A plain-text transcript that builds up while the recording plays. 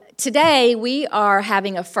Today, we are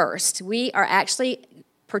having a first. We are actually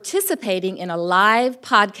participating in a live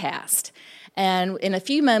podcast. And in a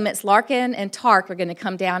few moments, Larkin and Tark are going to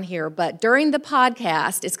come down here. But during the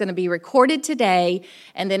podcast, it's going to be recorded today,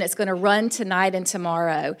 and then it's going to run tonight and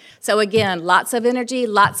tomorrow. So again, lots of energy,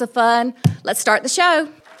 lots of fun. Let's start the show.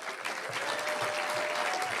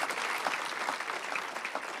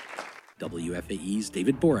 WFAE's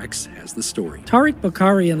David Borex has the story. Tariq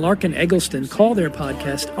Bokhari and Larkin Eggleston call their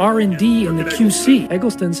podcast R&D in the QC.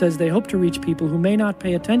 Eggleston says they hope to reach people who may not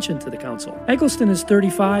pay attention to the council. Eggleston is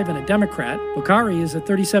 35 and a Democrat. Bokhari is a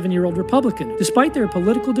 37-year-old Republican. Despite their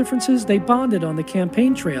political differences, they bonded on the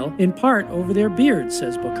campaign trail, in part over their beards,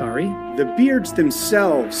 says Bokhari. The beards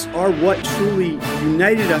themselves are what truly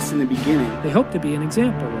united us in the beginning. They hope to be an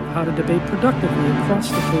example of how to debate productively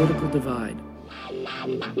across the political divide.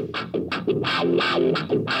 Come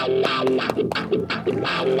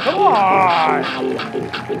on!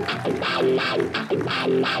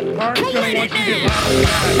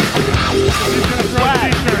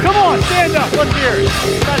 Come on, stand up. Let's hear it.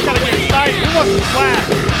 You guys gotta get excited. Who wants some swag?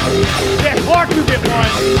 Yeah, Clark, you get one.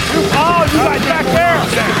 You guys back there.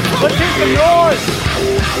 Let's hear some noise.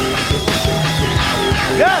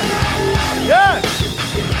 Yes.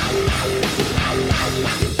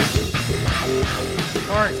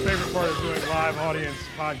 Tark's favorite part of doing live audience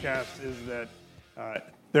podcasts is that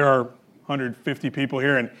there are 150 people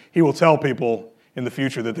here, and he will tell people in the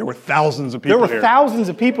future that there were thousands of people here. There were thousands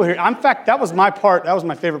of people here. In fact, that was my part. That was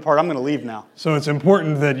my favorite part. I'm going to leave now. So it's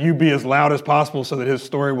important that you be as loud as possible so that his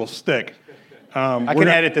story will stick. I can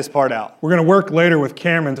edit this part out. We're going to work later with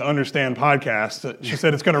Cameron to understand podcasts. She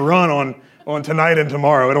said it's going to run on tonight and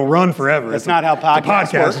tomorrow. It'll run forever. That's not how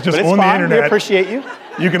podcasts work. It's just but it's on fine. the internet. We appreciate you.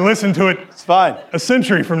 You can listen to it. It's fine. A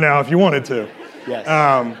century from now if you wanted to. Yes.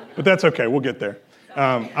 But that's okay. We'll get there.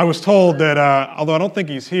 I was told that, although I don't think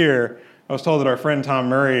he's here, I was told that our friend Tom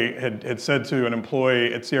Murray had said to an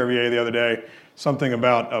employee at CRVA the other day something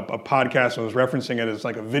about a podcast and was referencing it as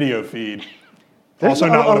like a video feed. There's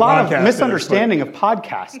also a lot of misunderstanding of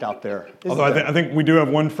podcast out there. Although I think we do have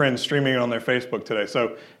one friend streaming it on their Facebook today.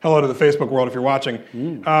 So hello to the Facebook world if you're watching.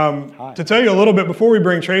 To tell you a little bit, before we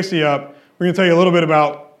bring Tracy up, we're going to tell you a little bit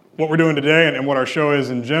about what we're doing today and what our show is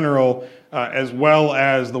in general, as well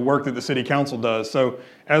as the work that the City Council does. So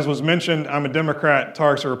as was mentioned, I'm a Democrat,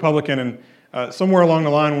 Tark's a Republican, and somewhere along the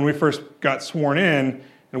line when we first got sworn in,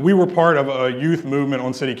 and we were part of a youth movement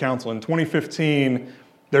on City Council. In 2015,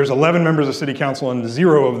 there's 11 members of City Council, and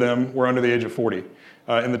 0 of them were under the age of 40.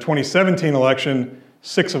 In the 2017 election,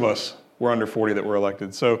 6 of us were under 40 that were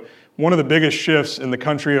elected. So one of the biggest shifts in the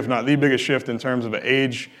country, if not the biggest shift in terms of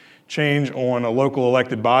age change on a local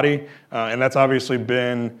elected body, and that's obviously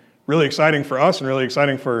been really exciting for us and really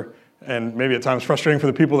exciting for, and maybe at times frustrating for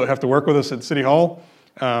the people that have to work with us at City Hall.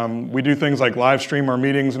 We do things like live stream our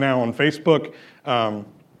meetings now on Facebook.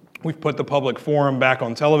 We've put the public forum back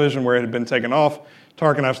on television where it had been taken off.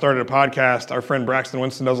 Tark and I have started a podcast. Our friend Braxton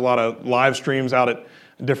Winston does a lot of live streams out at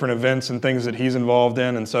different events and things that he's involved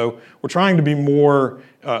in. And so we're trying to be more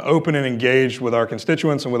open and engaged with our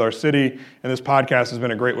constituents and with our city. And this podcast has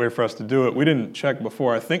been a great way for us to do it. We didn't check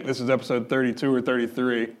before. I think this is episode 32 or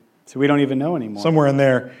 33. So we don't even know anymore. Somewhere in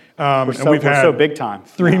there. We're so big time.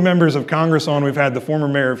 3 members of Congress on. We've had the former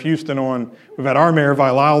mayor of Houston on. We've had our mayor, Vi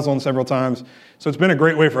Lyles, on several times. So it's been a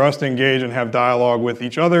great way for us to engage and have dialogue with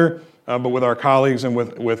each other, but with our colleagues and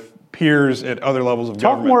with peers at other levels of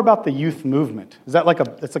government. Talk more about the youth movement. Is that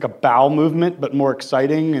it's like a bowel movement, but more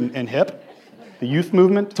exciting and hip? The youth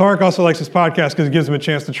movement? Tark also likes his podcast because it gives him a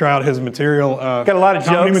chance to try out his material. Got a lot of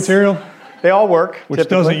comedy jokes. material. They all work. Which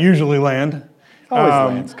typically doesn't usually land.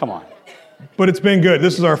 Always lands. Come on. But it's been good.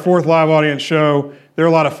 This is our 4th live audience show. They're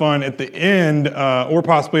a lot of fun. At the end, or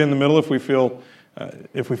possibly in the middle if we feel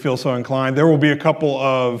so inclined, there will be a couple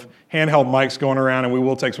of handheld mics going around and we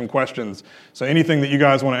will take some questions. So anything that you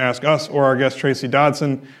guys want to ask us or our guest Tracy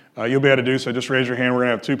Dodson, you'll be able to do so. Just raise your hand. We're going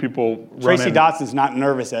to have 2 people Tracy Dodson's not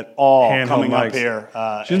nervous at all coming up here.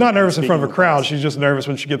 She's not nervous in front of a crowd. She's just nervous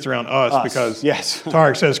when she gets around us. Because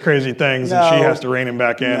Tarek says crazy things and she has to rein him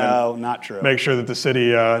back in. No, not true. Make sure that the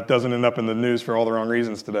city doesn't end up in the news for all the wrong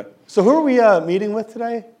reasons today. So who are we meeting with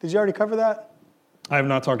today? Did you already cover that? I have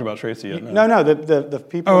not talked about Tracy yet. No, the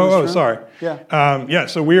people. Oh, sorry. Yeah.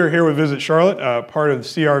 So we are here with Visit Charlotte, part of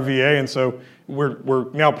CRVA, and so we're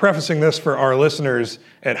now prefacing this for our listeners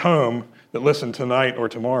at home that listen tonight or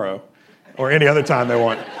tomorrow, or any other time they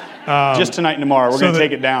want. Just tonight and tomorrow. We're going to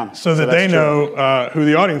take it down. So that they know who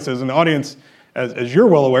the audience is, and the audience, as you're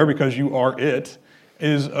well aware because you are it,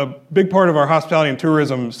 is a big part of our hospitality and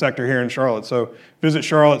tourism sector here in Charlotte. So Visit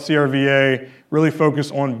Charlotte, CRVA, really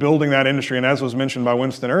focus on building that industry. And as was mentioned by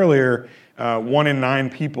Winston earlier, 1 in 9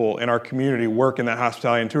 people in our community work in that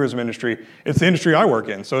hospitality and tourism industry. It's the industry I work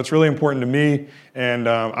in, so it's really important to me. And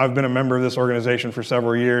I've been a member of this organization for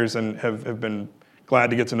several years and have been glad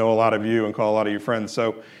to get to know a lot of you and call a lot of you friends.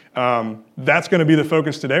 So that's going to be the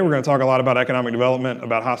focus today. We're going to talk a lot about economic development,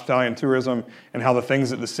 about hospitality and tourism, and how the things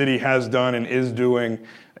that the city has done and is doing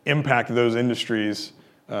impact those industries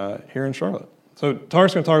here in Charlotte. So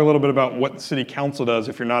Tarek's going to talk a little bit about what the city council does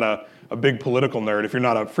if you're not a big political nerd, if you're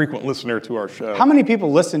not a frequent listener to our show. How many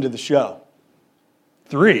people listen to the show?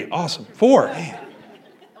 3. Awesome. 4. Man.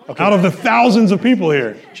 Okay. Out of the thousands of people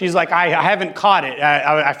here. She's like, I haven't caught it.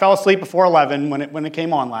 I fell asleep before 11 when it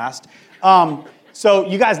came on last. So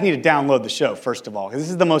you guys need to download the show, first of all, because this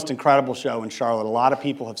is the most incredible show in Charlotte. A lot of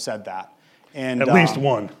people have said that. And at least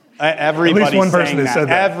one. Everybody's at least one person saying has said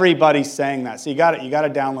that. Everybody's saying that. So you got to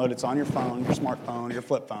download. It's on your phone, your smartphone, your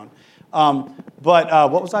flip phone.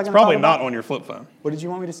 But what was I going to talk about? Probably not on your flip phone. What did you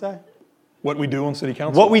want me to say? What we do on city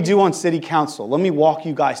council. What we do on city council. Let me walk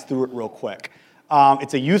you guys through it real quick.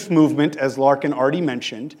 It's a youth movement, as Larkin already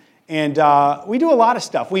mentioned. And we do a lot of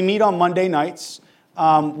stuff. We meet on Monday nights.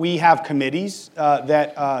 We have committees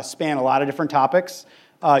that span a lot of different topics.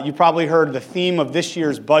 You probably heard the theme of this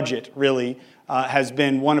year's budget, really, has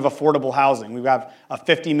been one of affordable housing. We have a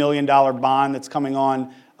 $50 million bond that's coming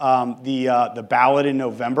on the ballot in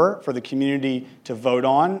November for the community to vote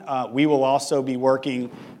on. We will also be working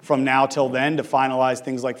from now till then to finalize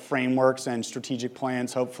things like frameworks and strategic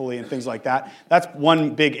plans, hopefully, and things like that. That's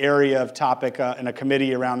one big area of topic, and a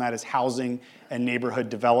committee around that is Housing and Neighborhood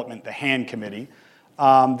Development, the HAND Committee.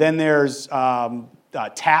 Then there's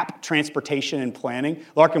TAP, Transportation and Planning.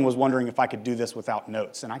 Larkin was wondering if I could do this without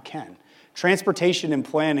notes, and I can. Transportation and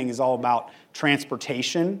Planning is all about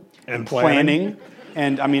transportation and planning.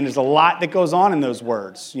 And I mean, there's a lot that goes on in those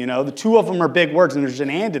words. You know, the two of them are big words, and there's an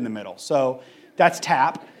and in the middle. So that's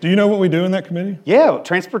TAP. Do you know what we do in that committee? Yeah,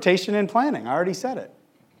 Transportation and Planning. I already said it.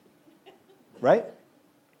 Right?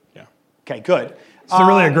 Yeah. Okay, good. It's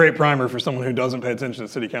really a great primer for someone who doesn't pay attention to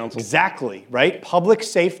city council. Exactly, right? Public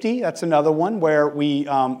safety, that's another one where we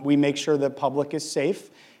make sure the public is safe.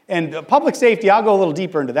 And public safety, I'll go a little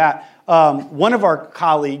deeper into that. One of our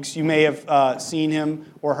colleagues, you may have seen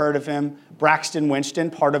him or heard of him, Braxton Winston,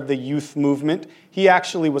 part of the youth movement. He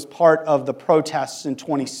actually was part of the protests in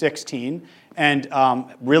 2016 and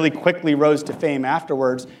really quickly rose to fame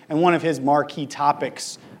afterwards. And one of his marquee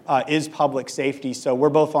topics is public safety. So we're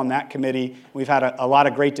both on that committee. We've had a lot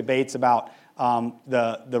of great debates about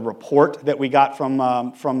the report that we got from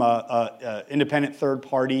an independent third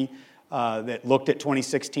party that looked at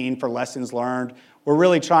 2016 for lessons learned. We're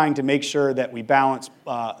really trying to make sure that we balance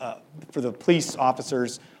for the police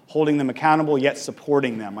officers, holding them accountable yet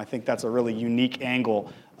supporting them. I think that's a really unique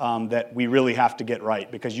angle that we really have to get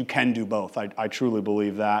right, because you can do both. I truly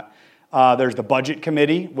believe that. There's the budget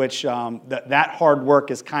committee, which that hard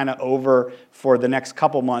work is kind of over for the next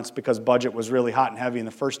couple months because budget was really hot and heavy in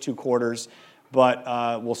the first 2 quarters.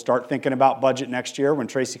 But we'll start thinking about budget next year. When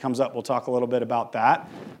Tracy comes up, we'll talk a little bit about that.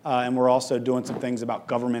 And we're also doing some things about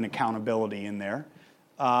government accountability in there.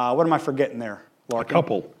 What am I forgetting there, Larkin? A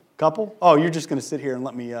couple. Couple? Oh, you're just going to sit here and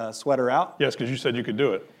let me sweat her out? Yes, because you said you could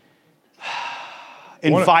do it.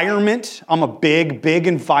 Environment. I'm a big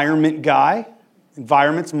environment guy.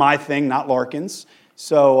 Environment's my thing, not Larkin's.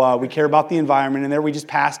 So we care about the environment in there. We just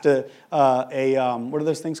passed what are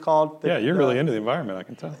those things called? Yeah, you're really into the environment, I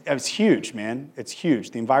can tell. It's huge, man. It's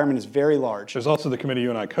huge. The environment is very large. There's also the committee you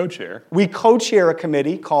and I co-chair. We co-chair a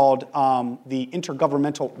committee called the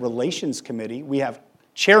Intergovernmental Relations Committee. We have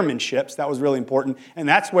chairmanships. That was really important. And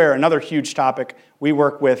that's where another huge topic, we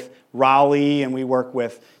work with Raleigh and we work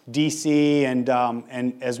with DC and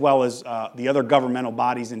as well as the other governmental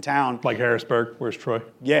bodies in town. Like Harrisburg. Where's Troy?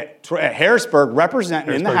 Yeah, Harrisburg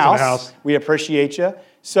representing in the House. We appreciate you.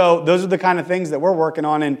 So those are the kind of things that we're working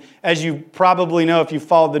on. And as you probably know, if you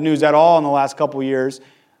followed the news at all in the last couple of years,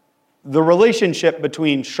 the relationship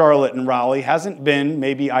between Charlotte and Raleigh hasn't been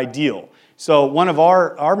maybe ideal. So one of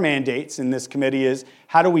our mandates in this committee is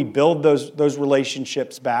how do we build those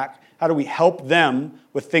relationships back? How do we help them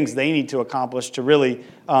with things they need to accomplish to really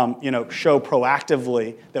show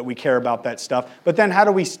proactively that we care about that stuff? But then how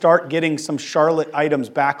do we start getting some Charlotte items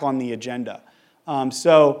back on the agenda? One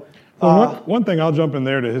thing I'll jump in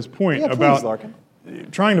there to his point about Larkin.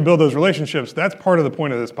 Trying to build those relationships. That's part of the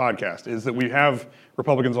point of this podcast, is that we have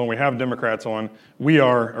Republicans on, we have Democrats on. We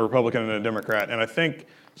are a Republican and a Democrat. And I think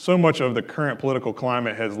so much of the current political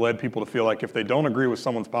climate has led people to feel like if they don't agree with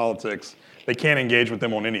someone's politics, they can't engage with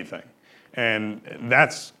them on anything. And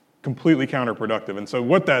that's completely counterproductive. And so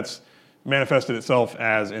what that's manifested itself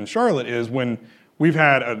as in Charlotte is when we've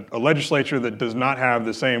had a legislature that does not have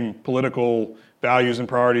the same political values and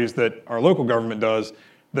priorities that our local government does,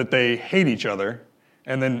 that they hate each other,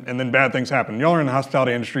 and then bad things happen. Y'all are in the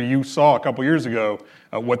hospitality industry. You saw a couple years ago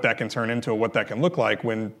what that can turn into, what that can look like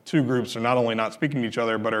when two groups are not only not speaking to each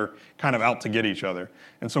other, but are kind of out to get each other.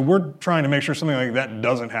 And so we're trying to make sure something like that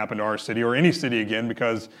doesn't happen to our city or any city again,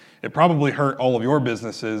 because it probably hurt all of your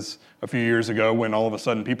businesses a few years ago when all of a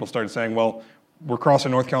sudden people started saying, well, we're crossing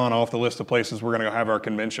North Carolina off the list of places we're going to go have our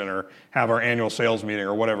convention or have our annual sales meeting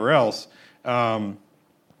or whatever else.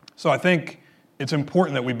 So I think it's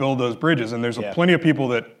important that we build those bridges, and there's plenty of people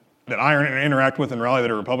that I interact with in Raleigh that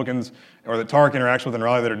are Republicans, or that Tarek interacts with in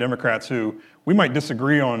Raleigh that are Democrats, who we might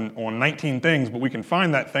disagree on 19 things, but we can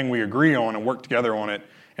find that thing we agree on and work together on it,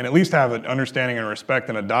 and at least have an understanding and respect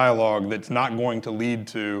and a dialogue that's not going to lead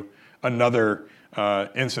to another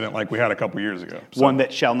incident like we had a couple years ago. So. One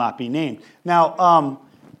that shall not be named. Now,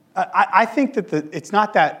 I think that it's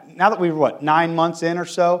not that, now that we're 9 months in or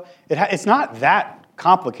so, it's not that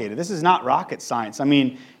complicated. This is not rocket science. I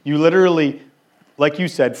mean, you literally, like you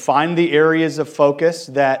said, find the areas of focus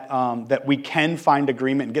that we can find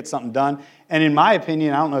agreement and get something done. And in my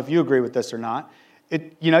opinion, I don't know if you agree with this or not,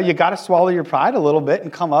 you got to swallow your pride a little bit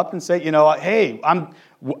and come up and say, hey,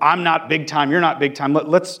 I'm not big time, you're not big time.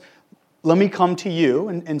 Let me come to you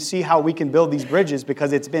and see how we can build these bridges,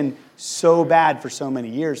 because it's been so bad for so many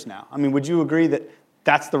years now. I mean, would you agree that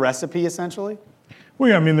that's the recipe essentially? Well,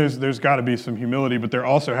 yeah, I mean, there's got to be some humility, but there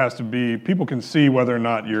also has to be, people can see whether or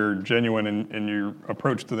not you're genuine in your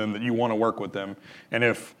approach to them, that you want to work with them. And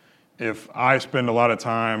if I spend a lot of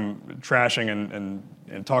time trashing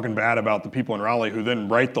and talking bad about the people in Raleigh who then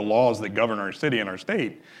write the laws that govern our city and our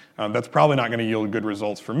state, that's probably not going to yield good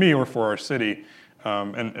results for me or for our city.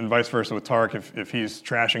 And vice versa with Tarek if he's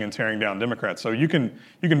trashing and tearing down Democrats. So you can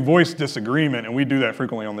voice disagreement, and we do that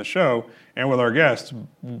frequently on the show and with our guests,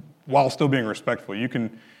 while still being respectful. You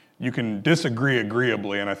can disagree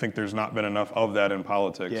agreeably, and I think there's not been enough of that in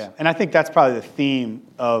politics. Yeah, and I think that's probably the theme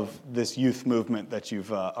of this youth movement that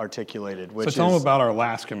you've articulated. Which so tell them about our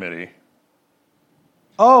last committee.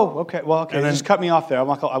 Oh, okay. Well, okay. Just cut me off there. I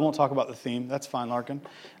won't talk about the theme. That's fine, Larkin.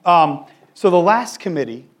 So the last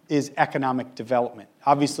committee is economic development.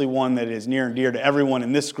 Obviously one that is near and dear to everyone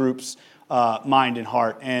in this group's mind and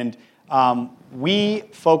heart. And we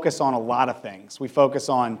focus on a lot of things. We focus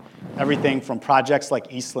on everything from projects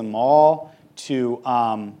like Eastland Mall to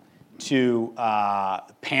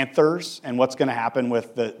Panthers and what's going to happen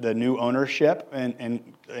with the new ownership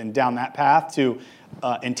and down that path, to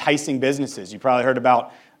enticing businesses. You probably heard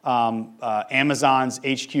about Amazon's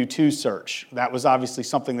HQ2 search. That was obviously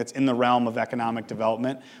something that's in the realm of economic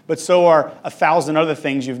development, but so are 1,000 other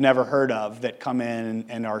things you've never heard of that come in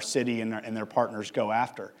and our city and their partners go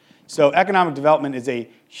after. So economic development is a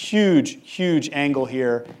huge, huge angle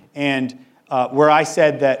here, and where I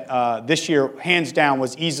said that this year, hands down,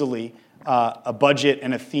 was easily a budget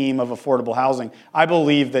and a theme of affordable housing, I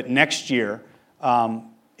believe that next year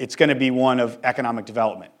it's going to be one of economic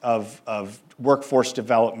development, of workforce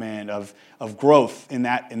development, of growth in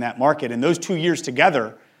that market. And those 2 years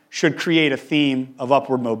together should create a theme of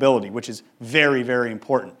upward mobility, which is very, very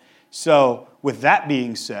important. So with that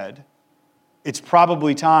being said, it's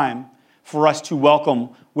probably time for us to welcome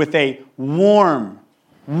with a warm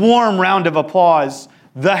round of applause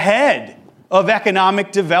the head of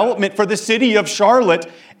economic development for the city of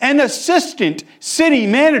Charlotte and assistant city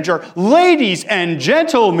manager, ladies and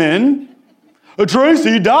gentlemen,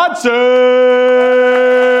 Tracy Dodson.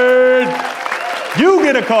 You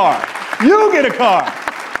get a car. You get a car.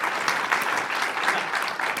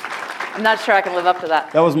 I'm not sure I can live up to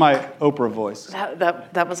that. That was my Oprah voice.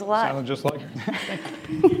 That was a lie. Sounded just like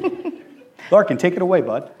it. Larkin, take it away,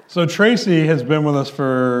 bud. So Tracy has been with us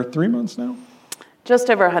for 3 months now? Just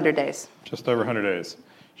over 100 days. Just over 100 days.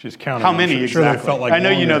 She's counting. How many exactly? That felt like I know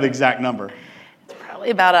longer. You know the exact number. It's probably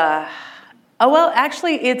about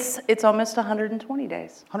actually, it's almost 120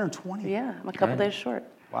 days. 120? Yeah, I'm a couple days short.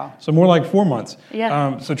 Wow. So more like 4 months.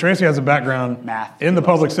 Yeah. So Tracy has a background in the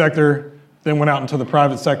public sector, then went out into the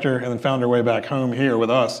private sector, and then found her way back home here with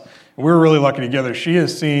us. And we were really lucky together. She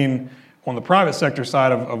has seen on the private sector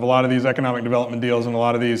side of a lot of these economic development deals and a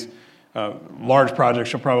lot of these large projects.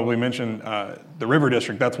 She'll probably mention the River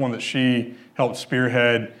District. That's one that she helped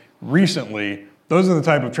spearhead recently. Those are the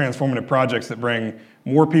type of transformative projects that bring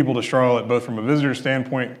more people to Charlotte, both from a visitor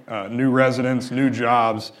standpoint, new residents, new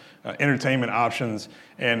jobs, entertainment options,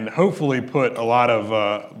 and hopefully put a lot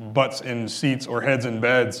of butts in seats or heads in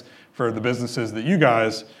beds for the businesses that you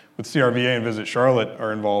guys CRVA and Visit Charlotte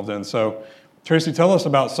are involved in. So, Tracy, tell us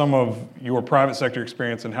about some of your private sector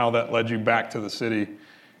experience and how that led you back to the city.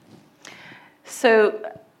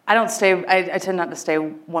 So I don't stay, I tend not to stay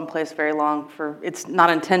one place very long it's not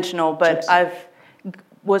intentional, but I've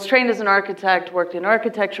was trained as an architect, worked in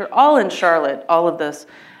architecture, all in Charlotte, all of this.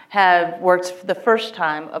 Have worked for the first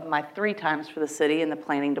time of my 3 times for the city in the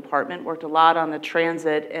planning department, worked a lot on the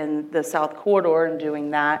transit and the South Corridor and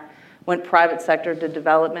doing that. Went private sector to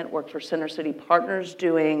development, worked for Center City Partners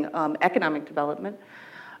doing economic development.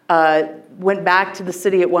 Went back to the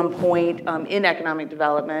city at one point in economic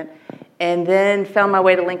development, and then found my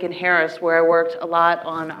way to Lincoln Harris, where I worked a lot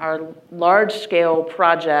on our large-scale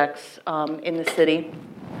projects in the city.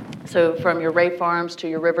 So from your Ray Farms to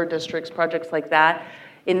your river districts, projects like that.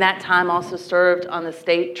 In that time, also served on the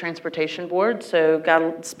state transportation board, so got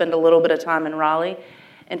to spend a little bit of time in Raleigh,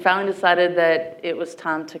 and finally decided that it was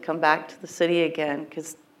time to come back to the city again,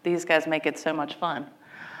 because these guys make it so much fun.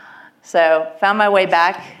 So found my way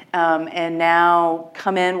back, and now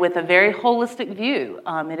come in with a very holistic view.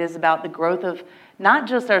 It is about the growth of not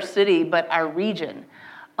just our city, but our region.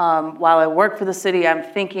 While I work for the city, I'm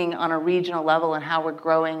thinking on a regional level and how we're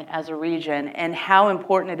growing as a region and how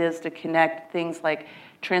important it is to connect things like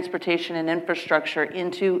transportation and infrastructure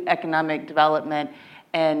into economic development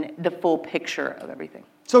and the full picture of everything.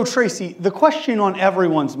 So Tracy, the question on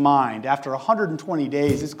everyone's mind after 120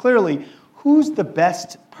 days is clearly, who's the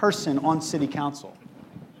best person on city council?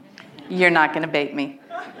 You're not going to bait me.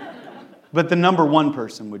 But the number 1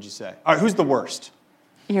 person, would you say? All right, who's the worst?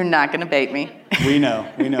 You're not going to bait me. We know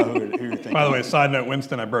who you're thinking. By the way, side note,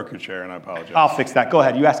 Winston, I broke your chair, and I apologize. I'll fix that. Go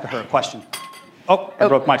ahead. You ask her a question. Oh, I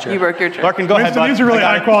broke my chair. You broke your chair. Larkin, go Winston, ahead, bud. these are really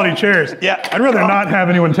high-quality chairs. Yeah. I'd rather not have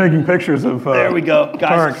anyone taking pictures of There we go.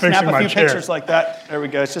 Guys, Tarek snap fixing a my few chair. pictures like that. There we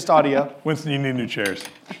go. It's just audio. Winston, you need new chairs.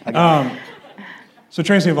 So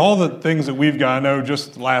Tracy, of all the things that we've got, I know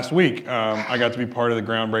just last week I got to be part of the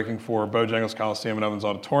groundbreaking for Bojangles Coliseum and Ovens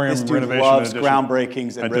Auditorium This dude renovation. loves addition.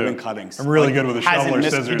 groundbreakings and I do. ribbon cuttings. I'm really good with a shovel or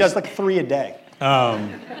scissors. He does like 3 a day.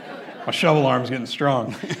 My shovel arm's getting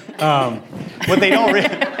strong. What they don't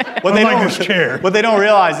this chair. What they don't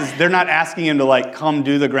realize is they're not asking him to like come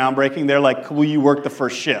do the groundbreaking. They're like, will you work the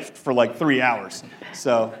first shift for like 3 hours?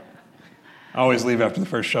 So I always leave after the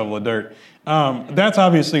first shovel of dirt. That's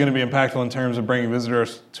obviously going to be impactful in terms of bringing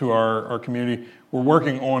visitors to our community. We're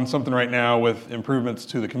working on something right now with improvements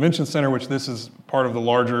to the convention center, which this is part of the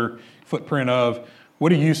larger footprint of. What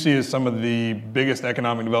do you see as some of the biggest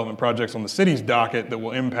economic development projects on the city's docket that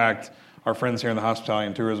will impact our friends here in the hospitality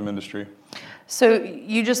and tourism industry? So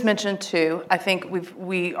you just mentioned 2. I think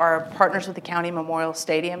we are partners with the County Memorial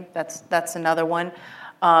Stadium. That's another one.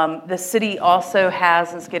 The city also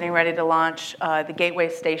is getting ready to launch the Gateway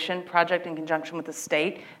Station project in conjunction with the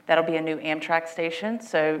state. That'll be a new Amtrak station.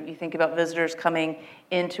 So you think about visitors coming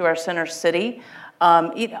into our center city.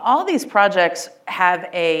 All these projects have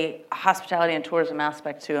a hospitality and tourism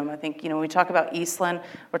aspect to them. I think, when we talk about Eastland,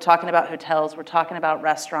 we're talking about hotels, we're talking about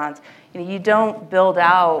restaurants. You don't build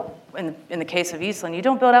out, in the case of Eastland, you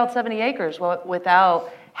don't build out 70 acres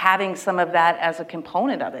without having some of that as a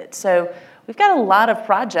component of it. So we've got a lot of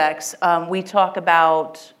projects. We talk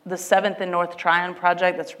about the 7th and North Tryon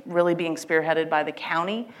project that's really being spearheaded by the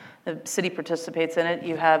county. The city participates in it.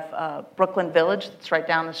 You have Brooklyn Village that's right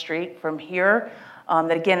down the street from here.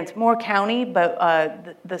 That again, it's more county,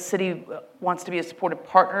 but the city wants to be a supportive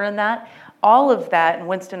partner in that. All of that, and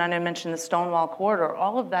Winston, I know mentioned the Stonewall Corridor,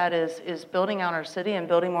 all of that is building out our city and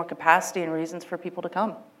building more capacity and reasons for people to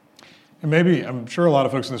come. And maybe, I'm sure a lot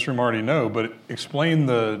of folks in this room already know, but explain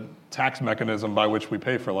the tax mechanism by which we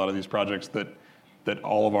pay for a lot of these projects that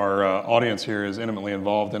all of our audience here is intimately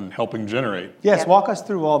involved in helping generate. yes, Yeah. walk us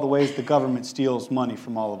through all the ways the government steals money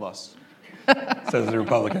from all of us. Says the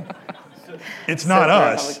Republican. It's not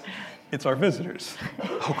us, it's our visitors.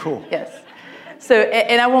 Oh, cool. Yes. So,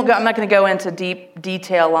 and I'm not going to go into deep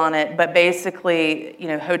detail on it, but basically,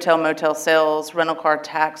 hotel, motel sales, rental car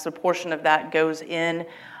tax, a portion of that goes in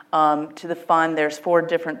to the fund. There's 4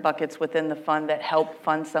 different buckets within the fund that help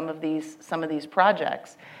fund some of these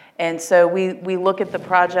projects. And so we look at the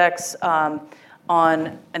projects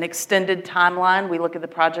on an extended timeline. We look at the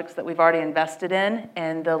projects that we've already invested in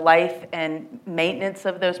and the life and maintenance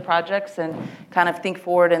of those projects and kind of think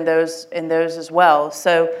forward in those as well.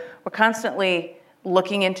 So we're constantly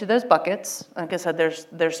looking into those buckets. Like I said,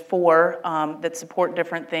 there's 4 that support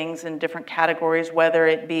different things in different categories, whether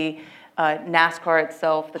it be NASCAR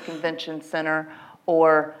itself, the convention center,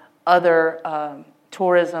 or other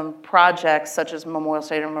tourism projects such as Memorial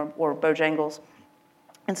Stadium or Bojangles.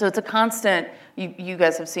 And so it's a constant, you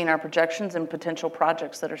guys have seen our projections and potential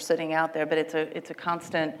projects that are sitting out there, but it's a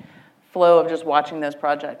constant flow of just watching those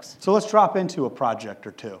projects. So let's drop into a project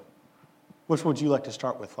or two. Which would you like to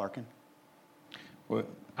start with, Larkin? Well,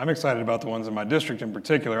 I'm excited about the ones in my district in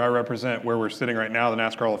particular. I represent where we're sitting right now, the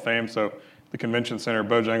NASCAR Hall of Fame, so the Convention Center,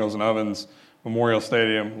 Bojangles and Ovens, Memorial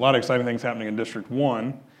Stadium, a lot of exciting things happening in District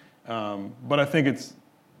 1. But I think it's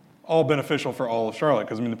all beneficial for all of Charlotte,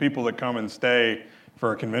 because I mean, the people that come and stay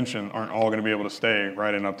for a convention aren't all going to be able to stay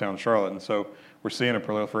right in uptown Charlotte. And so we're seeing a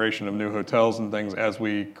proliferation of new hotels and things as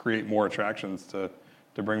we create more attractions to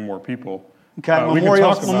bring more people. Okay,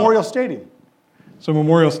 Memorial Stadium. So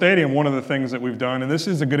Memorial Stadium, one of the things that we've done, and this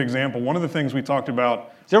is a good example, one of the things we talked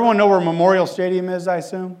about. Does everyone know where Memorial Stadium is, I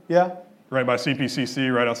assume? Yeah? Right by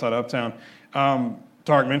CPCC, right outside Uptown.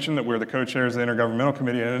 Tarek mentioned that we're the co-chairs of the Intergovernmental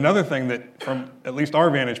Committee, and another thing that, from at least our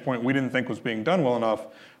vantage point, we didn't think was being done well enough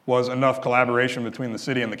was enough collaboration between the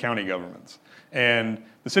city and the county governments. And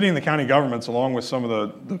the city and the county governments, along with some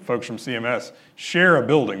of the folks from CMS, share a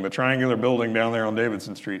building, the triangular building down there on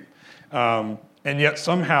Davidson Street. And yet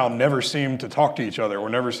somehow never seem to talk to each other or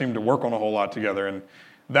never seem to work on a whole lot together. And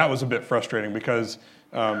that was a bit frustrating because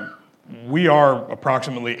we are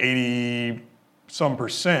approximately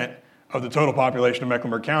 80-some% of the total population of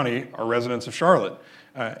Mecklenburg County are residents of Charlotte.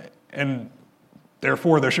 And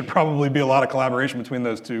therefore, there should probably be a lot of collaboration between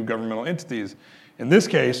those two governmental entities. In this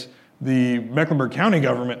case, the Mecklenburg County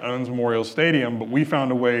government owns Memorial Stadium, but we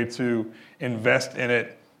found a way to invest in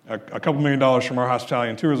it a couple $1 million from our hospitality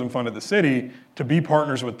and tourism fund at the city to be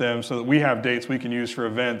partners with them so that we have dates we can use for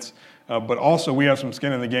events, but also we have some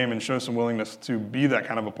skin in the game and show some willingness to be that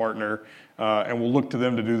kind of a partner, and we'll look to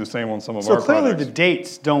them to do the same on some of our projects. So clearly the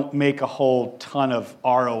dates don't make a whole ton of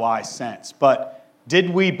ROI sense, but did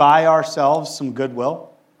we buy ourselves some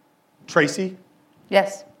goodwill? Tracy?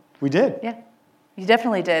 Yes. We did? Yeah. You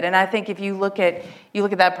definitely did, and I think if you look at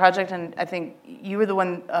that project, and I think you were the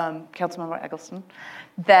one, Councilmember Eggleston,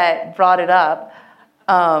 that brought it up.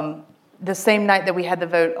 The same night that we had the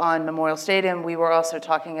vote on Memorial Stadium, we were also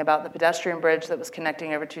talking about the pedestrian bridge that was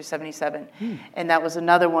connecting over 277, and that was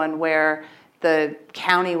another one where the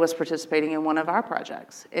county was participating in one of our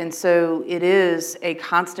projects, and so it is a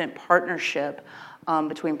constant partnership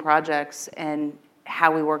between projects and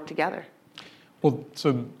how we work together. Well,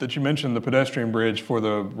 so that you mentioned the pedestrian bridge for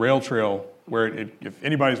the rail trail, where if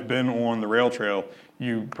anybody's been on the rail trail,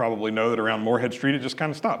 you probably know that around Moorhead Street, it just kind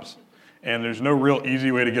of stops. And there's no real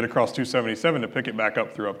easy way to get across 277 to pick it back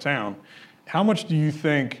up through Uptown. How much do you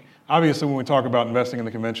think, obviously when we talk about investing in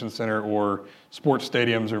the convention center or sports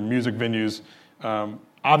stadiums or music venues,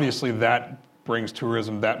 obviously that brings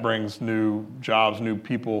tourism, that brings new jobs, new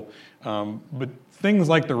people. But things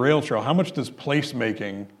like the rail trail, how much does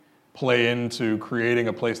placemaking play into creating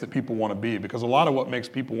a place that people want to be? Because a lot of what makes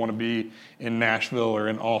people want to be in Nashville or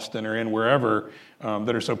in Austin or in wherever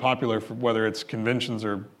that are so popular, for whether it's conventions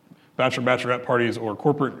or bachelorette parties or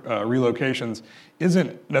corporate relocations,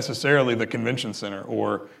 isn't necessarily the convention center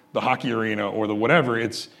or the hockey arena or the whatever.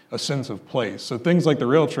 It's a sense of place. So things like the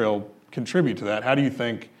rail trail contribute to that. How do you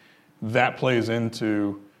think that plays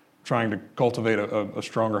into trying to cultivate a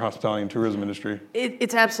stronger hospitality and tourism industry?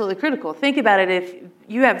 It's absolutely critical. Think about it. If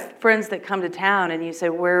you have friends that come to town and you say,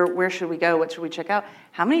 where should we go? What should we check out?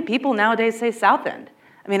 How many people nowadays say South End?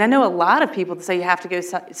 I mean, I know a lot of people that say you have to go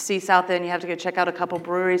see South End, you have to go check out a couple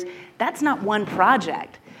breweries. That's not one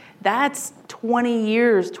project. That's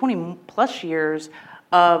 20 plus years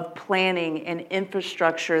of planning and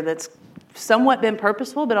infrastructure that's somewhat been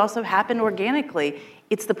purposeful, but also happened organically.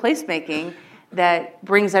 It's the placemaking that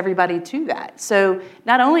brings everybody to that. So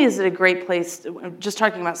not only is it a great place, just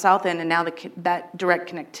talking about South End and now that direct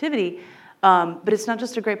connectivity, but it's not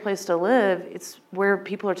just a great place to live, it's where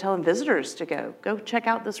people are telling visitors to go. Go check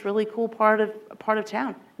out this really cool part of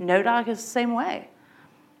town. NODOC is the same way.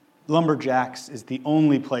 Lumberjacks is the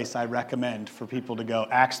only place I recommend for people to go.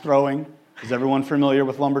 Axe throwing. Is everyone familiar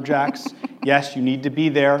with Lumberjacks? Yes, you need to be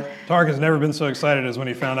there. Tarek has never been so excited as when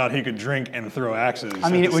he found out he could drink and throw axes. I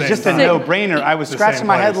mean, it was just a no-brainer. I was scratching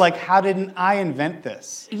my head like, how didn't I invent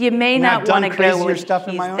this? You may not want to go when stuff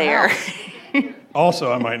in my own there. House.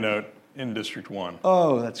 Also, I might note, in District 1.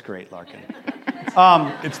 Oh, that's great, Larkin.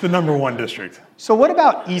 It's the #1 district. So what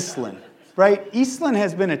about Eastland, right? Eastland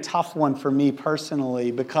has been a tough one for me personally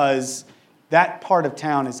because that part of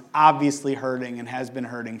town is obviously hurting and has been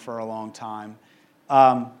hurting for a long time.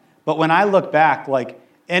 But when I look back, like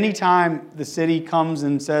anytime the city comes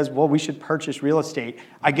and says, well, we should purchase real estate,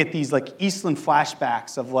 I get these like Eastland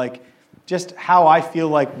flashbacks of like just how I feel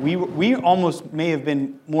like we almost may have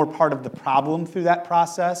been more part of the problem through that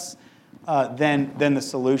process. than the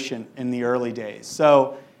solution in the early days.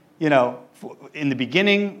 So, in the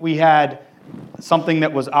beginning, we had something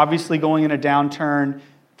that was obviously going in a downturn.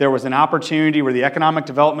 There was an opportunity where the Economic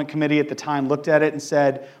Development Committee at the time looked at it and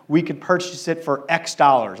said, we could purchase it for X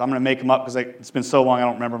dollars. I'm going to make them up because it's been so long I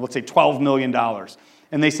don't remember. Let's say $12 million.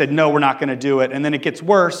 And they said, no, we're not going to do it. And then it gets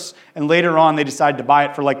worse. And later on, they decided to buy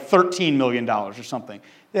it for like $13 million or something.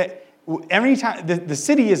 Every time, the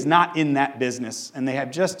city is not in that business. And they have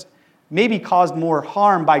just maybe caused more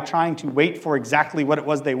harm by trying to wait for exactly what it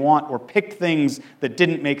was they want or pick things that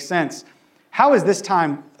didn't make sense. How is this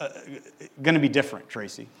time going to be different,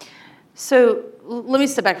 Tracy? So let me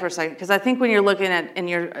step back for a second, because I think when you're looking at, in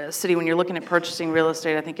your city, when you're looking at purchasing real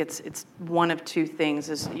estate, I think it's one of two things.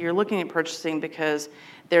 Is you're looking at purchasing because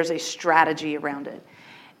there's a strategy around it.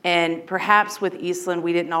 And perhaps with Eastland,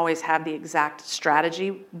 we didn't always have the exact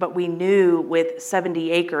strategy, but we knew with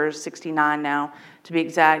 70 acres, 69 now, to be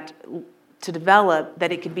exact, to develop,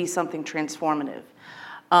 that it could be something transformative.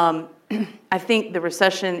 I think the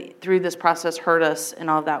recession through this process hurt us and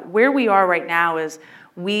all of that. Where we are right now is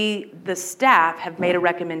the staff, have made a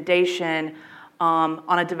recommendation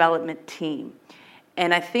on a development team.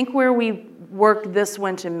 And I think where we work this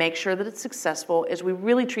one to make sure that it's successful is we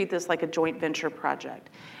really treat this like a joint venture project.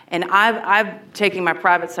 And I've taken my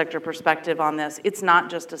private sector perspective on this. It's not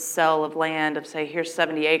just a sell of land of, say, here's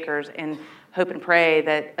 70 acres and hope and pray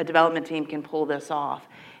that a development team can pull this off.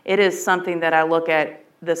 It is something that I look at.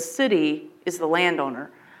 The city is the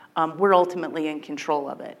landowner. We're ultimately in control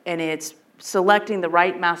of it. And it's selecting the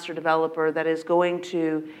right master developer that is going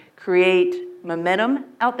to create momentum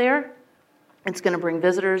out there. It's going to bring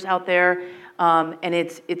visitors out there. And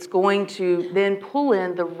it's going to then pull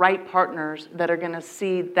in the right partners that are going to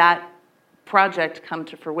see that project come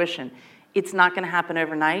to fruition. It's not going to happen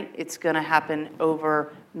overnight. It's going to happen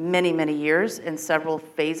over many, many years in several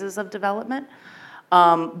phases of development.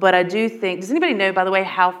 But I do think, does anybody know, by the way,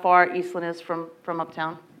 how far Eastland is from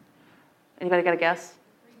Uptown? Anybody got a guess?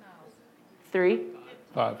 3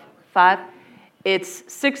 miles. 5.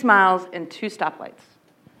 It's 6 miles and 2 stoplights.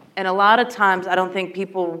 And a lot of times, I don't think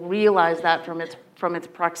people realize that from its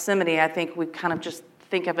proximity. I think we kind of just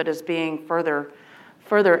think of it as being further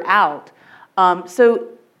out. So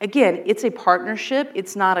again, it's a partnership.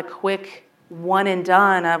 It's not a quick one and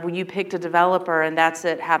done of you picked a developer and that's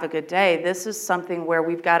it, have a good day. This is something where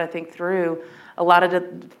we've got to think through a lot of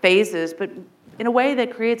the phases, but in a way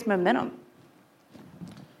that creates momentum.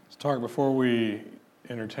 Let's talk before we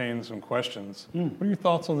entertain some questions. What are your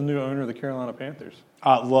thoughts on the new owner of the Carolina Panthers?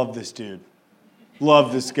 Love this dude.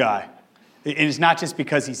 Love this guy. And it's not just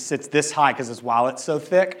because he sits this high because his wallet's so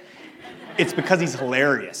thick. It's because he's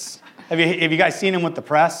hilarious. Have you guys seen him with the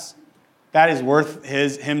press? That is worth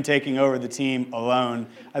him taking over the team alone.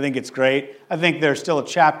 I think it's great. I think there's still a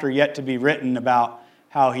chapter yet to be written about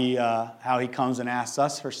how he comes and asks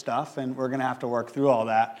us for stuff, and we're going to have to work through all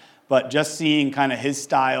that. But just seeing kind of his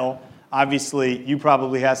style, obviously, you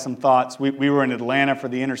probably have some thoughts. We were in Atlanta for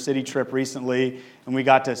the inner-city trip recently, and we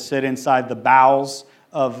got to sit inside the bowels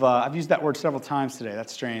of, I've used that word several times today,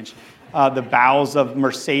 that's strange, the bowels of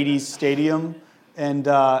Mercedes Stadium and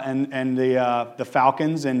the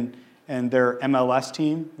Falcons and their MLS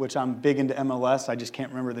team, which I'm big into MLS. I just can't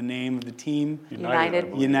remember the name of the team.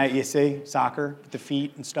 United, you see, soccer, with the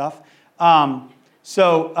feet and stuff.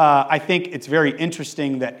 So I think it's very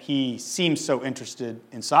interesting that he seems so interested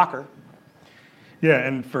in soccer. Yeah,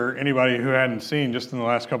 and for anybody who hadn't seen, just in the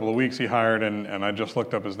last couple of weeks, he hired, and I just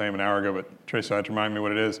looked up his name an hour ago, but Tracy had to remind me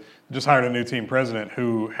what it is, just hired a new team president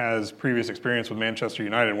who has previous experience with Manchester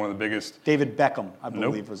United, one of the biggest. David Beckham, I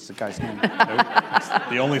believe was the guy's name. Nope.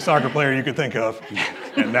 The only soccer player you could think of,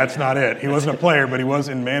 and that's not it. He wasn't a player, but he was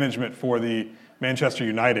in management for the Manchester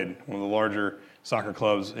United, one of the larger soccer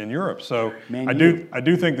clubs in Europe. So I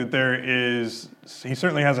do think that he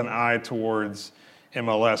certainly has an eye towards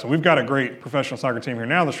MLS. And we've got a great professional soccer team here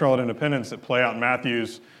now, the Charlotte Independents, that play out in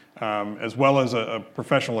Matthews, as well as a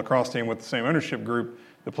professional lacrosse team with the same ownership group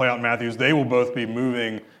that play out in Matthews. They will both be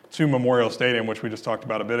moving to Memorial Stadium, which we just talked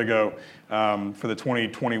about a bit ago, for the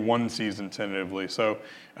 2021 season tentatively. So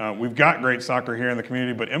we've got great soccer here in the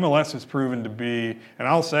community, but MLS has proven to be, and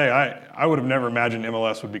I'll say, I would have never imagined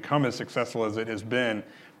MLS would become as successful as it has been.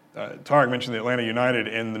 Tarek mentioned the Atlanta United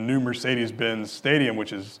and the new Mercedes-Benz Stadium,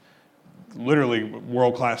 which is literally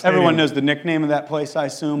world-class stadium. Everyone knows the nickname of that place, I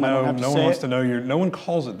assume. No, I don't have to no say one wants it. to know no one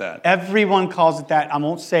calls it that. Everyone calls it that. I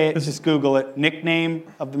won't say it. Just Google it. Nickname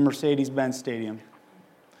of the Mercedes-Benz Stadium.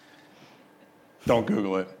 Don't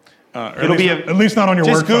Google it. It'll be at least not on your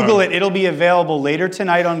work phone. Just Google it. It'll be available later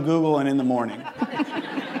tonight on Google and in the morning.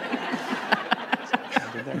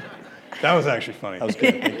 That was actually funny. That was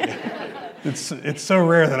good. Thank you. It's so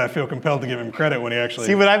rare that I feel compelled to give him credit when he actually...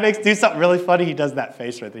 See, when I do something really funny, he does that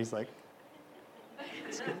face right there. He's like...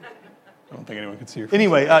 I don't think anyone can see your face.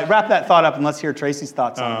 Anyway, wrap that thought up and let's hear Tracy's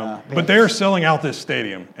thoughts on... but they are selling out this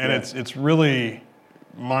stadium, and it's really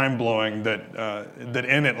mind-blowing that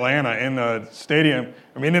in Atlanta, in a stadium,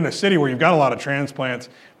 I mean, in a city where you've got a lot of transplants,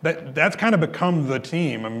 that's kind of become the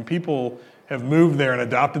team. I mean, people have moved there and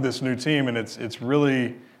adopted this new team, and it's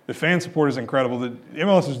really... The fan support is incredible. The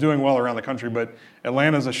MLS is doing well around the country, but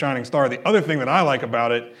Atlanta's a shining star. The other thing that I like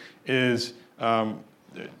about it is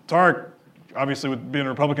Tarek, obviously with being a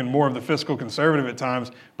Republican, more of the fiscal conservative at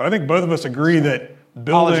times, but I think both of us agree that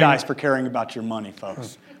building... Apologize for caring about your money,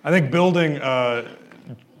 folks. I think building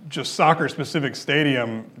just soccer-specific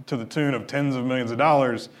stadium to the tune of tens of millions of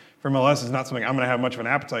dollars for MLS is not something I'm going to have much of an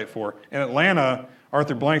appetite for. In Atlanta,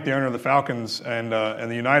 Arthur Blank, the owner of the Falcons and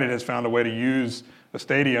the United, has found a way to use a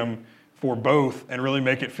stadium for both and really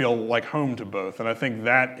make it feel like home to both. And I think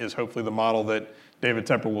that is hopefully the model that David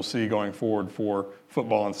Tepper will see going forward for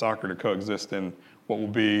football and soccer to coexist in what will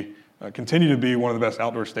be continue to be one of the best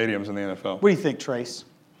outdoor stadiums in the NFL. What do you think, Trace?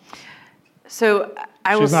 So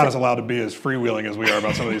She's not as allowed to be as freewheeling as we are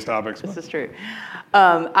about some of these topics. This is true.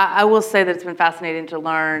 I will say that it's been fascinating to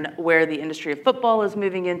learn where the industry of football is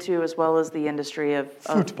moving into, as well as the industry of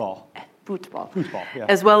Football, yeah.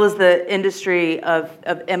 As well as the industry of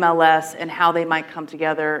MLS and how they might come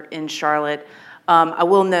together in Charlotte. I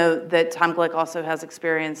will note that Tom Glick also has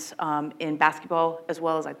experience in basketball as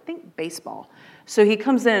well as, I think, baseball. So he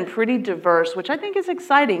comes in pretty diverse, which I think is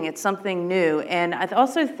exciting. It's something new. And I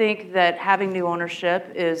also think that having new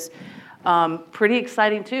ownership is pretty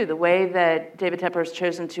exciting, too. The way that David Tepper has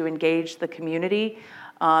chosen to engage the community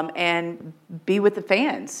and be with the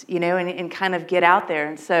fans, and kind of get out there.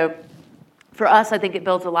 And so for us, I think it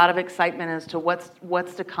builds a lot of excitement as to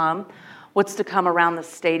what's to come. What's to come around the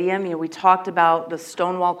stadium. We talked about the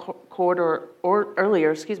Stonewall corridor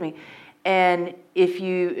earlier, and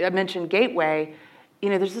I mentioned Gateway,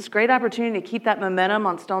 there's this great opportunity to keep that momentum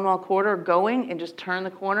on Stonewall corridor going and just turn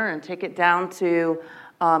the corner and take it down to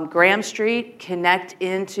Graham Street, connect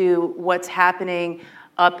into what's happening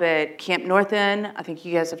up at Camp North End. I think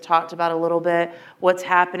you guys have talked about a little bit what's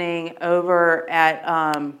happening over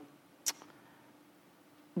at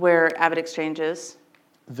where Avid Exchange is.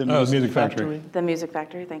 The Music Factory. The Music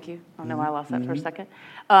Factory, thank you. I don't know why I lost that for a second.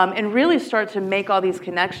 And really start to make all these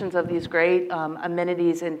connections of these great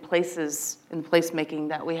amenities and places and placemaking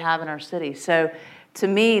that we have in our city. So to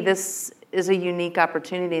me, this is a unique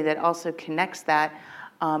opportunity that also connects that.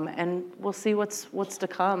 And we'll see what's to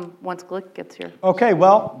come once Glick gets here. Okay,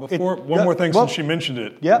 well. One more thing, since she mentioned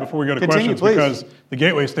it, before we go to questions, please. Because the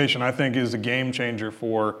Gateway Station, I think, is a game changer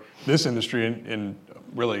for this industry in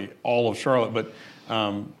really all of Charlotte. But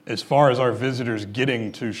as far as our visitors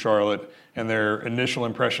getting to Charlotte and their initial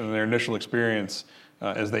impression and their initial experience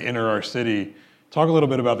as they enter our city, talk a little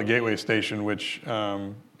bit about the Gateway Station, which,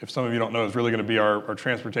 if some of you don't know, is really going to be our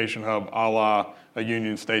transportation hub, a la a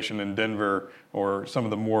Union Station in Denver, or some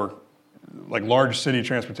of the more large city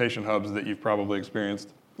transportation hubs that you've probably experienced.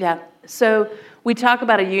 Yeah, so we talk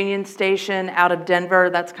about a Union Station out of Denver.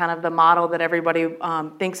 That's kind of the model that everybody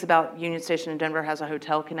thinks about. Union Station in Denver has a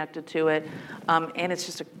hotel connected to it, and it's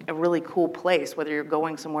just a really cool place, whether you're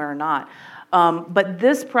going somewhere or not. But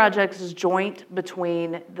this project is joint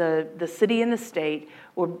between the city and the state,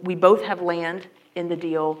 where we both have land in the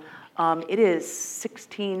deal. It is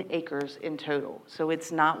 16 acres in total. So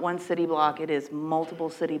it's not one city block, it is multiple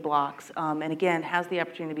city blocks. And again, has the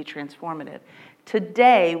opportunity to be transformative.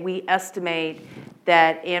 Today, we estimate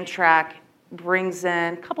that Amtrak brings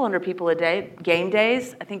in a couple hundred people a day. Game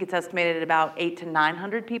days, I think it's estimated at about 800 to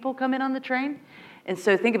 900 people come in on the train. And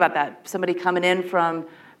so think about that. Somebody coming in from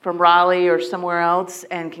Raleigh or somewhere else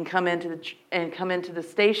and can come into the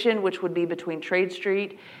station, which would be between Trade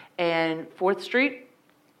Street and 4th Street,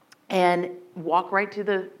 and walk right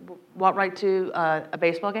to a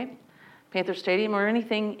baseball game, Panther Stadium, or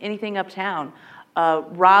anything uptown.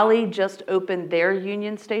 Raleigh just opened their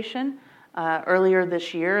Union Station earlier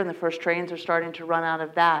this year, and the first trains are starting to run out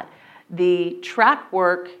of that. The track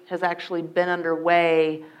work has actually been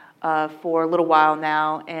underway for a little while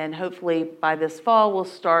now, and hopefully by this fall we'll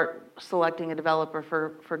start selecting a developer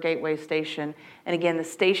for Gateway Station. And again, the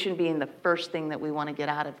station being the first thing that we want to get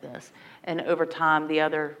out of this. And over time, the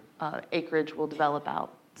other acreage will develop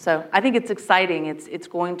out. So I think it's exciting. It's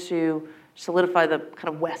going to solidify the kind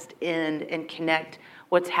of west end and connect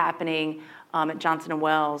what's happening at Johnson &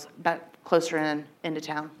 Wales back closer into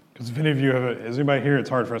town. Because if any of you is anybody here, it's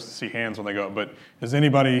hard for us to see hands when they go up, but has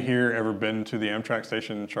anybody here ever been to the Amtrak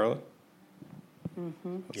station in Charlotte?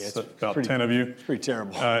 It's about 10 of you. It's pretty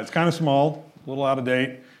terrible. It's kind of small, a little out of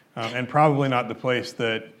date, and probably not the place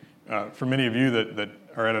that, for many of you that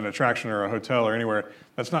are at an attraction or a hotel or anywhere,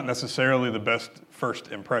 that's not necessarily the best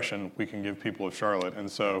first impression we can give people of Charlotte.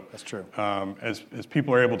 And so That's true. As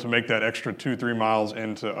people are able to make that extra 2-3 miles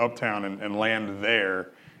into Uptown and land there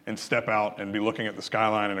and step out and be looking at the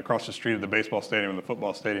skyline and across the street of the baseball stadium and the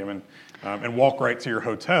football stadium and walk right to your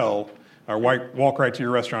hotel or walk right to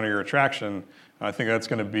your restaurant or your attraction, I think that's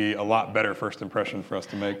going to be a lot better first impression for us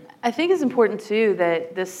to make. I think it's important, too,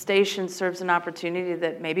 that this station serves an opportunity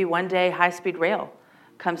that maybe one day high-speed rail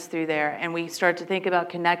comes through there and we start to think about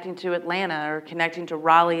connecting to Atlanta or connecting to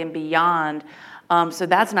Raleigh and beyond. So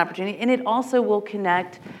that's an opportunity. And it also will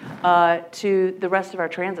connect to the rest of our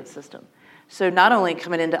transit system. So not only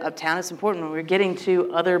coming into Uptown, it's important when we're getting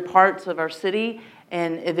to other parts of our city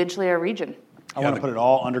and eventually our region. I want to put it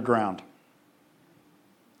all underground.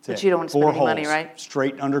 But you don't want to spend any money, right?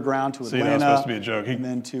 Straight underground to Atlanta. See, that was supposed to be a joke. And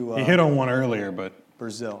then to he hit on one earlier, but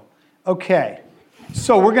Brazil. Okay,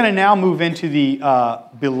 so we're going to now move into the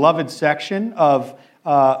beloved section of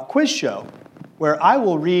Quiz Show, where I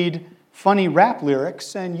will read funny rap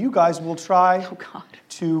lyrics, and you guys will try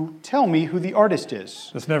to tell me who the artist is.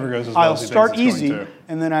 this never goes as well I'll as he start thinks it's easy, going to.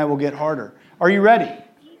 and then I will get harder. Are you ready?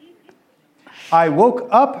 I woke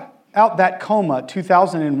up out that coma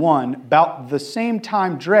 2001, about the same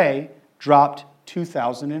time Dre dropped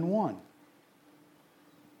 2001.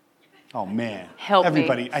 Oh, man. Help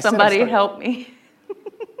Everybody, me. I said Somebody I'd start. help me.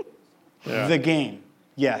 Yeah. The Game.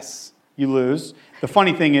 Yes, you lose. The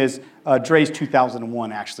funny thing is, Dre's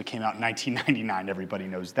 2001 actually came out in 1999. Everybody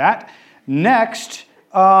knows that. Next,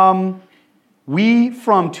 we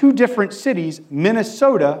from two different cities,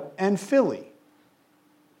 Minnesota and Philly.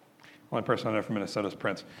 Only person I know from Minnesota is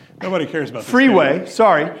Prince. Nobody cares about this Freeway, game.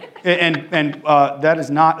 sorry. And that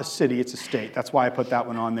is not a city, it's a state. That's why I put that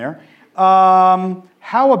one on there.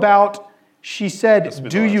 How about, she said,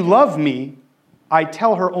 do you love me? I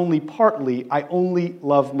tell her only partly, I only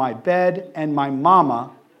love my bed and my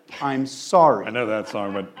mama, I'm sorry. I know that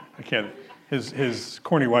song, but I can't. His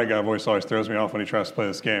corny white guy voice always throws me off when he tries to play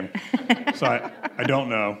this game. So I don't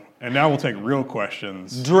know. And now we'll take real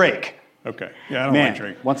questions. Drake. Okay. Yeah, I don't like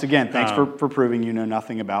Drake. Once again, thanks for proving you know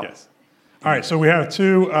nothing about. Yes. All right, so we have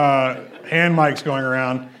two hand mics going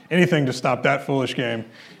around. Anything to stop that foolish game.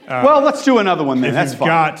 Well, let's do another one then. If That's you've fine.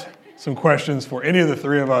 got some questions for any of the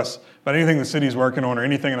three of us about anything the city's working on or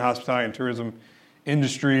anything in the hospitality and tourism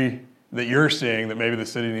industry that you're seeing that maybe the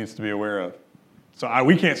city needs to be aware of. So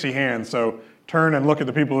we can't see hands, so turn and look at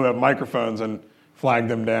the people who have microphones and flag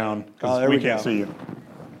them down because we can't see you.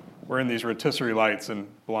 We're in these rotisserie lights and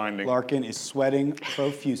blinding. Larkin is sweating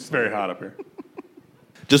profusely. It's very hot up here.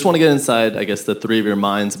 Just want to get inside, I guess, the three of your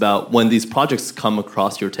minds about when these projects come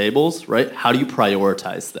across your tables, right? How do you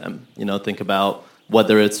prioritize them? You know, think about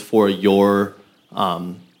whether it's for your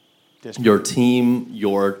team,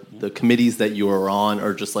 the committees that you are on,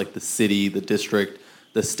 or just like the city, the district,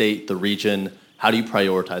 the state, the region. How do you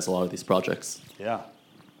prioritize a lot of these projects? Yeah,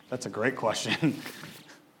 that's a great question.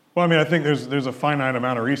 Well, I mean, I think there's a finite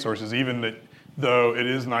amount of resources, even that, though it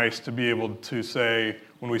is nice to be able to say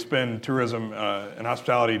when we spend tourism and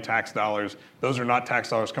hospitality tax dollars, those are not tax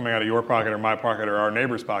dollars coming out of your pocket or my pocket or our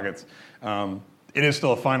neighbors' pockets. It is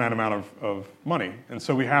still a finite amount of money. And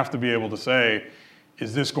so we have to be able to say,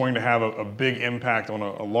 is this going to have a big impact on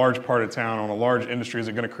a large part of town, on a large industry? Is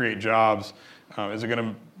it going to create jobs? Is it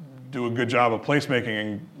going to do a good job of placemaking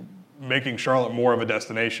and making Charlotte more of a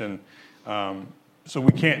destination? So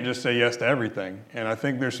we can't just say yes to everything. And I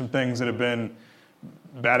think there's some things that have been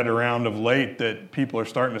batted around of late that people are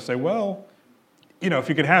starting to say, well, you know, if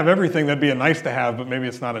you could have everything, that'd be a nice to have, but maybe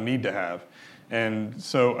it's not a need to have. And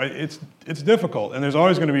so it's difficult. And there's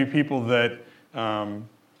always going to be people that,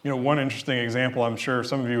 you know, one interesting example, I'm sure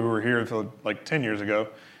some of you who were here for like 10 years ago,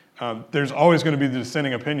 there's always going to be the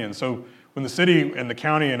dissenting opinion. So when the city and the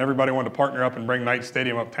county and everybody wanted to partner up and bring Knight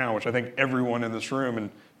Stadium uptown, which I think everyone in this room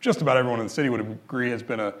and just about everyone in the city would agree has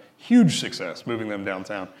been a huge success moving them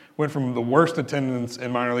downtown. Went from the worst attendance in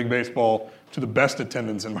minor league baseball to the best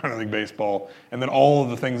attendance in minor league baseball, and then all of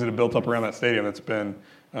the things that have built up around that stadium. That's been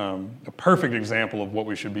a perfect example of what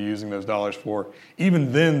we should be using those dollars for.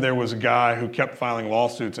 Even then, there was a guy who kept filing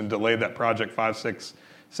lawsuits and delayed that project 5, 6,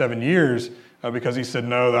 7 years because he said,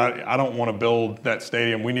 no, I don't want to build that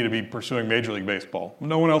stadium. We need to be pursuing Major League Baseball.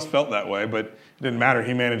 No one else felt that way, but it didn't matter.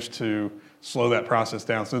 He managed to slow that process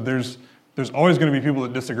down. So there's always going to be people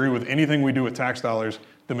that disagree with anything we do with tax dollars.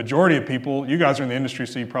 The majority of people, you guys are in the industry,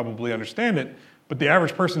 so you probably understand it, but the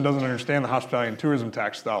average person doesn't understand the hospitality and tourism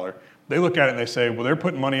tax dollar. they look at it and they say, well, they're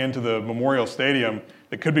putting money into the Memorial Stadium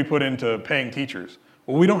that could be put into paying teachers.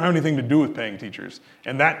 Well, we don't have anything to do with paying teachers.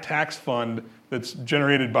 And that tax fund that's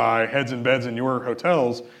generated by heads and beds in your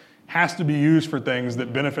hotels has to be used for things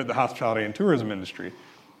that benefit the hospitality and tourism industry.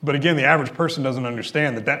 But again, the average person doesn't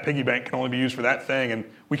understand that piggy bank can only be used for that thing, and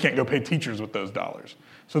we can't go pay teachers with those dollars.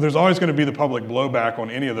 So there's always going to be the public blowback on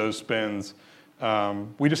any of those spends.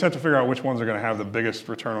 We just have to figure out which ones are going to have the biggest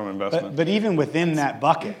return on investment. But even within that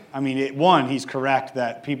bucket, I mean, one, he's correct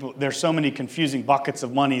that there's so many confusing buckets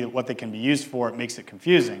of money that what they can be used for, it makes it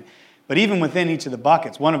confusing. But even within each of the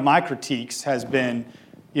buckets, one of my critiques has been,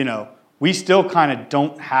 we still kind of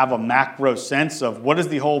don't have a macro sense of what is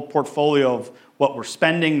the whole portfolio of what we're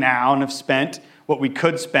spending now and have spent, what we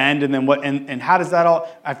could spend, and then and how does that all,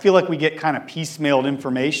 I feel like we get kind of piecemealed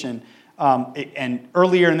information. And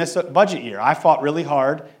earlier in this budget year, I fought really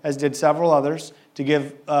hard, as did several others, to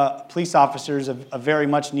give police officers a very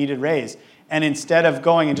much needed raise. And instead of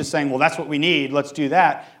going and just saying, well, that's what we need, let's do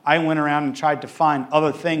that, I went around and tried to find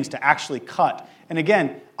other things to actually cut. And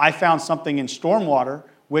again, I found something in stormwater,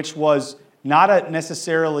 which was not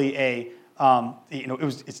necessarily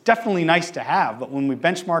it's definitely nice to have, but when we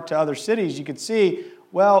benchmark to other cities, you could see,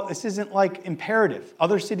 well, this isn't like imperative.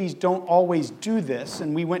 Other cities don't always do this,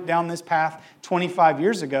 and we went down this path 25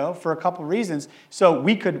 years ago for a couple reasons. So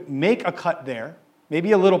we could make a cut there,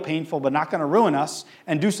 maybe a little painful, but not going to ruin us,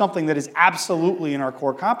 and do something that is absolutely in our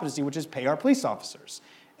core competency, which is pay our police officers.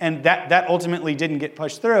 And that ultimately didn't get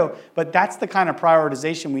pushed through, but that's the kind of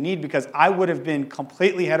prioritization we need, because I would have been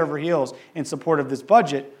completely head over heels in support of this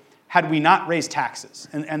budget had we not raised taxes.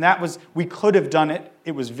 And that was, we could have done it.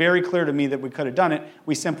 It was very clear to me that we could have done it.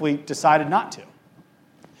 We simply decided not to.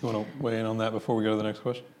 You want to weigh in on that before we go to the next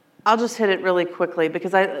question? I'll just hit it really quickly,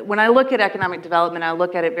 because when I look at economic development, I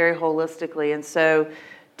look at it very holistically. And so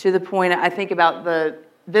to the point, I think about the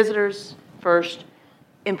visitors first,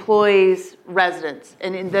 employees, residents,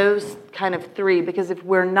 and in those kind of three, because if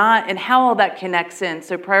we're not, and how all that connects in,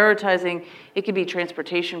 so prioritizing, it could be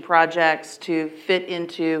transportation projects to fit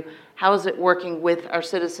into how is it working with our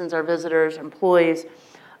citizens, our visitors, employees,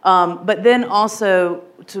 but then also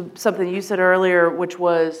to something you said earlier, which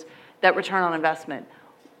was that return on investment.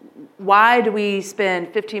 Why do we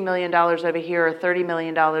spend $15 million over here or $30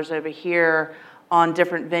 million over here on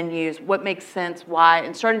different venues? What makes sense? Why?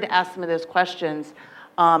 And starting to ask some of those questions.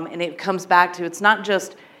 And it comes back to, it's not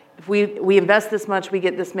just if we invest this much, we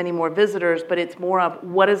get this many more visitors, but it's more of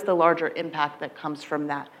what is the larger impact that comes from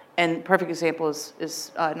that. And perfect example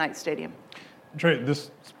is Knight Stadium.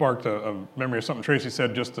 This sparked a memory of something Tracy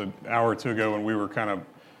said just an hour or two ago when we were kind of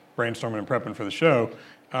brainstorming and prepping for the show.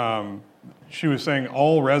 She was saying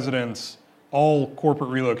all residents, all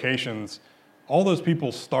corporate relocations, all those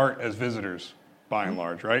people start as visitors by and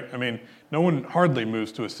large, right? I mean, no one hardly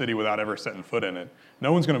moves to a city without ever setting foot in it.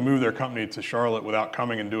 No one's going to move their company to Charlotte without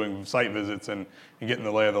coming and doing site visits and getting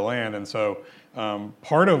the lay of the land. And so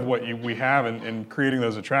part of what we have in creating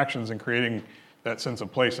those attractions and creating that sense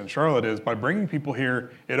of place in Charlotte is by bringing people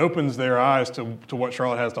here, it opens their eyes to what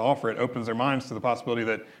Charlotte has to offer. It opens their minds to the possibility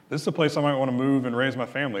that this is a place I might want to move and raise my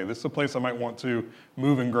family. This is a place I might want to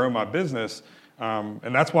move and grow my business.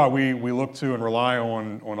 And that's why we look to and rely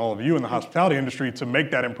on all of you in the hospitality industry to make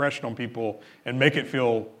that impression on people and make it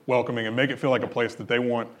feel welcoming and make it feel like a place that they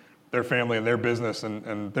want their family and their business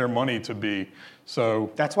and their money to be.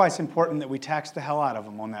 So that's why it's important that we tax the hell out of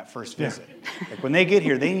them on that first visit. Yeah. Like when they get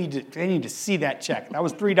here, they need to see that check. That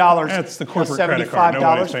was $3. That's the corporate credit card.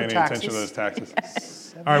 Nobody's paying any attention to those taxes.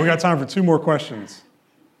 Yes. All right, we got time for 2 more questions.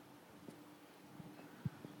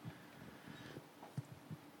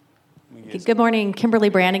 Good morning, Kimberly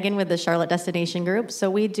Brannigan with the Charlotte Destination Group. So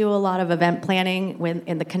we do a lot of event planning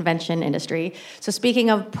in the convention industry. So speaking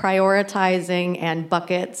of prioritizing and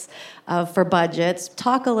buckets for budgets,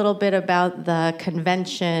 talk a little bit about the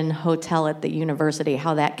convention hotel at the university,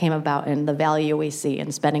 how that came about and the value we see in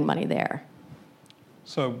spending money there.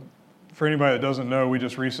 So for anybody that doesn't know, we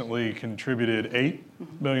just recently contributed $8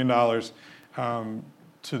 million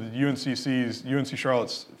to the UNC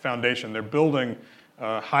Charlotte's foundation. They're building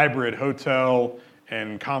a hybrid hotel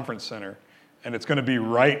and conference center. And it's going to be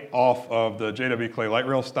right off of the J.W. Clay light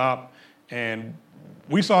rail stop. And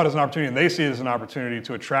we saw it as an opportunity, and they see it as an opportunity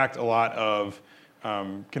to attract a lot of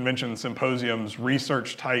conventions, symposiums,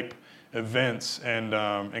 research-type events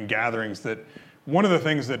and gatherings. That one of the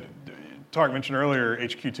things that Tarek mentioned earlier,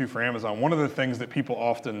 HQ2 for Amazon, one of the things that people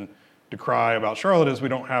often decry about Charlotte is we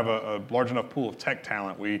don't have a large enough pool of tech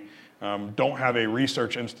talent. We don't have a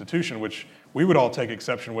research institution, which we would all take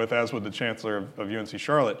exception with, as would the chancellor of UNC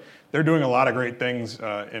Charlotte. They're doing a lot of great things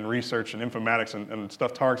in research and informatics and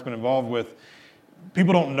stuff Tarek's been involved with.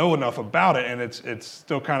 people don't know enough about it, and it's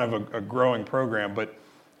still kind of a growing program. But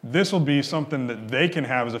this will be something that they can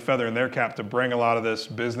have as a feather in their cap to bring a lot of this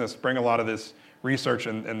business, bring a lot of this research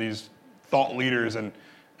and these thought leaders, and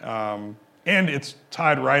it's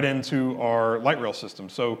tied right into our light rail system.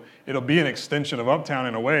 So it'll be an extension of Uptown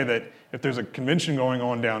in a way that if there's a convention going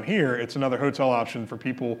on down here, it's another hotel option for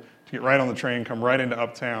people to get right on the train, come right into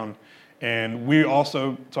Uptown. And we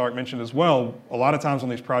also, Tarek mentioned as well, a lot of times on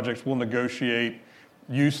these projects, we'll negotiate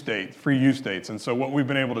free use states. And so what we've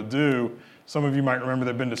been able to do, some of you might remember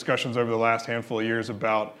there have been discussions over the last handful of years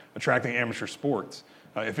about attracting amateur sports.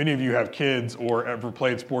 If any of you have kids or ever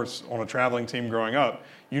played sports on a traveling team growing up,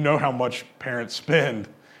 you know how much parents spend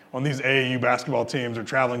on these AAU basketball teams or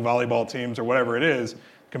traveling volleyball teams or whatever it is,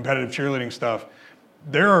 competitive cheerleading stuff.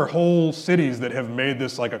 There are whole cities that have made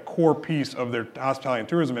this like a core piece of their hospitality and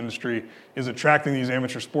tourism industry, is attracting these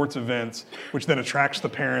amateur sports events, which then attracts the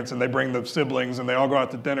parents, and they bring the siblings, and they all go out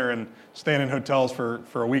to dinner and stay in hotels for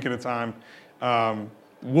a week at a time.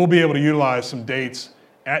 We'll be able to utilize some dates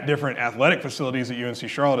at different athletic facilities at UNC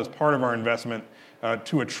Charlotte as part of our investment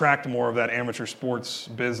to attract more of that amateur sports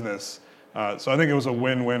business. So I think it was a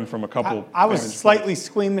win-win from a couple. I was slightly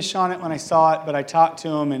squeamish on it when I saw it, but I talked to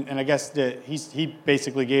him, and I guess he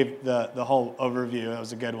basically gave the whole overview. That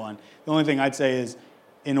was a good one. The only thing I'd say is,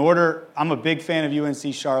 I'm a big fan of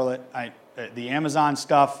UNC Charlotte. The Amazon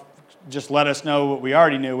stuff just let us know what we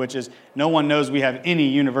already knew, which is no one knows we have any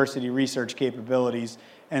university research capabilities,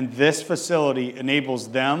 and this facility enables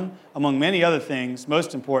them, among many other things,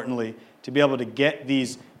 most importantly, to be able to get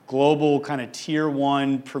these global kind of tier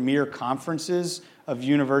one premier conferences of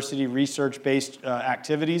university research-based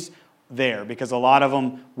activities there, because a lot of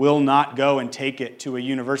them will not go and take it to a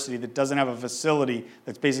university that doesn't have a facility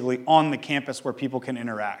that's basically on the campus where people can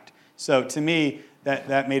interact. So to me,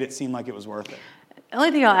 that made it seem like it was worth it. The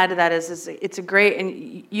only thing I'll add to that is it's a great,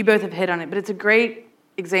 and you both have hit on it, but it's a great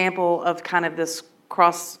example of kind of this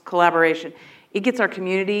cross collaboration. It gets our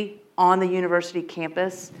community on the university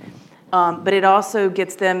campus. But it also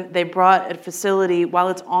gets them, they brought a facility, while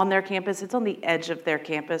it's on their campus, it's on the edge of their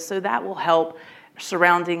campus. So that will help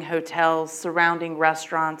surrounding hotels, surrounding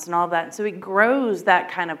restaurants, and all that. So it grows that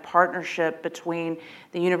kind of partnership between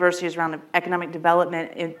the universities around economic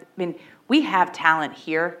development. I mean, we have talent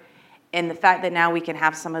here, and the fact that now we can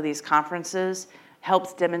have some of these conferences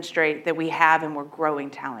helps demonstrate that we have and we're growing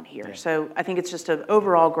talent here. Yeah. So I think it's just an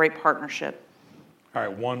overall great partnership. All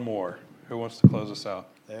right, one more. Who wants to close us out?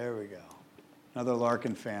 There we go. Another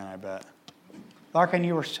Larkin fan, I bet. Larkin,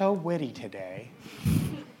 you were so witty today.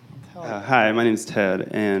 Hi, my name's Ted,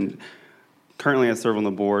 and currently I serve on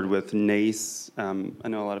the board with NACE. I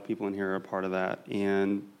know a lot of people in here are a part of that,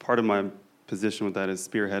 and part of my position with that is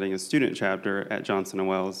spearheading a student chapter at Johnson &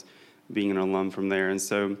 Wales, being an alum from there. And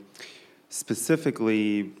so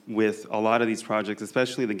specifically with a lot of these projects,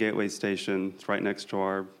 especially the Gateway Station, it's right next to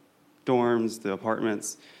our dorms, the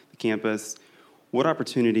apartments, the campus. What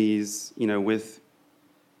opportunities, with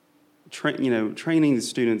training the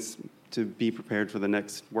students to be prepared for the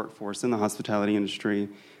next workforce in the hospitality industry,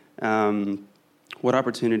 what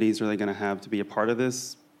opportunities are they going to have to be a part of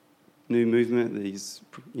this new movement, these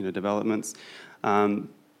developments?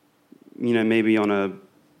 Maybe on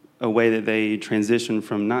a way that they transition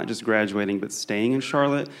from not just graduating but staying in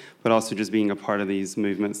Charlotte, but also just being a part of these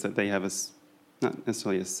movements, that they have not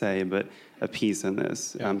necessarily a say, but a piece in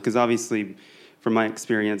this. Because obviously, from my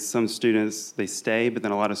experience, some students, they stay, but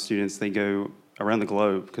then a lot of students, they go around the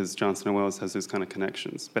globe because Johnson & Wales has those kind of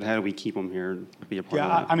connections. But how do we keep them here and be a part of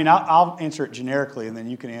that? I mean, I'll answer it generically, and then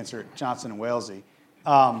you can answer it Johnson & Walesy.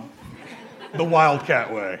 The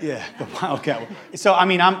Wildcat way. Yeah, the Wildcat way. So, I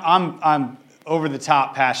mean, I'm over the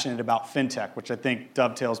top passionate about fintech, which I think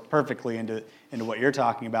dovetails perfectly into what you're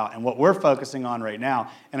talking about and what we're focusing on right now.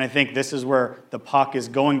 And I think this is where the puck is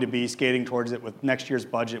going to be skating towards it with next year's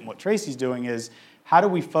budget. And what Tracy's doing is, how do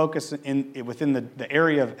we focus within the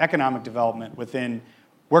area of economic development, within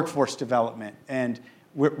workforce development? And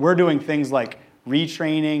we're doing things like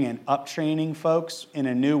retraining and uptraining folks in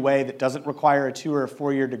a new way that doesn't require a 2 or a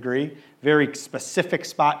 4 year degree. Very specific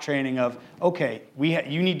spot training of, okay,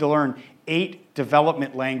 you need to learn 8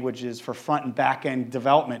 development languages for front and back end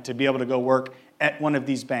development to be able to go work at one of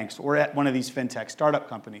these banks or at one of these fintech startup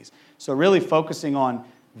companies. So really focusing on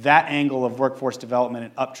that angle of workforce development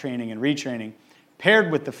and uptraining and retraining,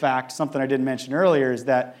 paired with the fact, something I didn't mention earlier, is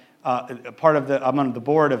that I'm on the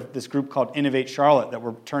board of this group called Innovate Charlotte that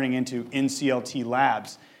we're turning into NCLT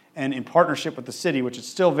Labs. And in partnership with the city, which is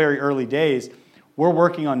still very early days, we're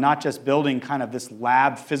working on not just building kind of this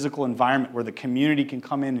lab physical environment where the community can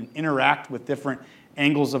come in and interact with different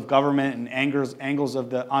angles of government and angles of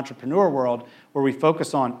the entrepreneur world, where we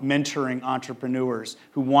focus on mentoring entrepreneurs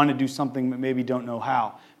who want to do something but maybe don't know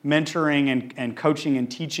how. Mentoring and coaching and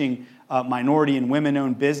teaching minority and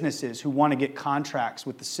women-owned businesses who want to get contracts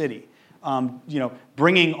with the city.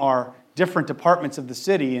 Bringing our different departments of the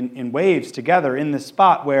city in waves together in this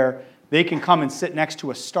spot where they can come and sit next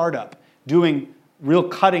to a startup doing real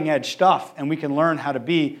cutting-edge stuff, and we can learn how to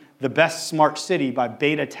be the best smart city by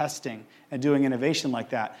beta testing and doing innovation like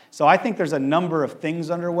that. So I think there's a number of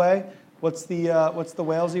things underway. What's the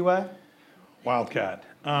Walesy way? Wildcat.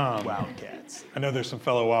 Wildcats. I know there's some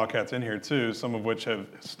fellow Wildcats in here too, some of which have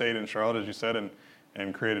stayed in Charlotte, as you said,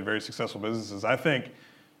 and created very successful businesses. I think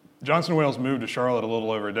Johnson & Wales' move to Charlotte a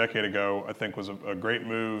little over a decade ago, I think was a great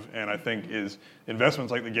move, and I think is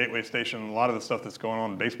investments like the Gateway Station, a lot of the stuff that's going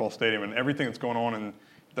on in Baseball Stadium, and everything that's going on in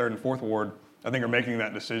 3rd and 4th Ward, I think are making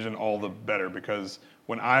that decision all the better, because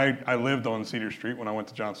when I lived on Cedar Street when I went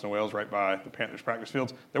to Johnson & Wales right by the Panthers practice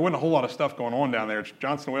fields, there wasn't a whole lot of stuff going on down there.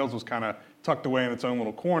 Johnson & Wales was kind of tucked away in its own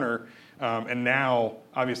little corner, and now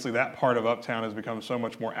obviously that part of Uptown has become so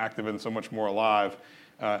much more active and so much more alive.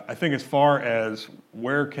 I think as far as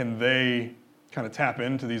where can they kind of tap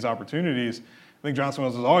into these opportunities, I think Johnson &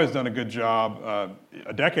 Wales has always done a good job.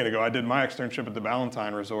 A decade ago, I did my externship at the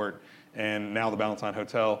Ballantyne Resort and now the Ballantyne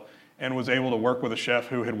Hotel, and was able to work with a chef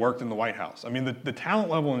who had worked in the White House. I mean, the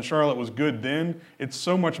talent level in Charlotte was good then. It's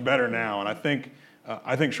so much better now, and I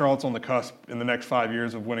think Charlotte's on the cusp in the next 5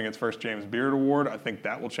 years of winning its first James Beard Award. I think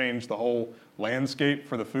that will change the whole landscape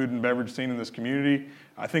for the food and beverage scene in this community.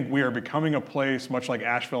 I think we are becoming a place, much like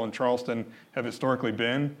Asheville and Charleston have historically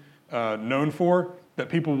been known for, that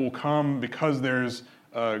people will come because there's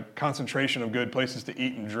a concentration of good places to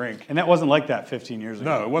eat and drink. And that wasn't like that 15 years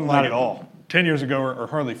ago. No, it wasn't Not like at all. 10 years ago or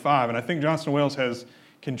hardly 5. And I think Johnson & Wales has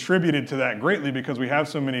contributed to that greatly because we have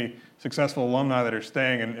so many successful alumni that are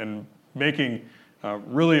staying and making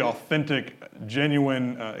really authentic,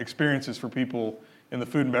 genuine experiences for people in the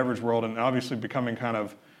food and beverage world, and obviously becoming kind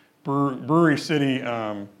of brewery city,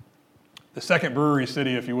 the second brewery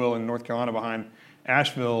city, if you will, in North Carolina behind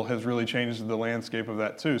Asheville has really changed the landscape of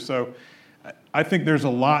that too. So I think there's a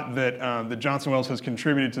lot that Johnson & Wales has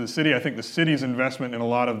contributed to the city. I think the city's investment in a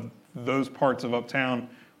lot of those parts of Uptown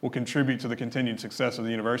will contribute to the continued success of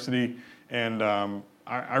the university. And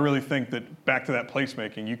I really think that back to that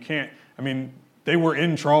placemaking, they were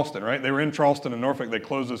in Charleston, right? They were in Charleston and Norfolk. They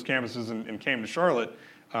closed those campuses and came to Charlotte.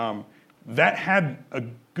 That had a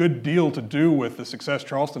good deal to do with the success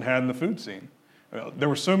Charleston had in the food scene. There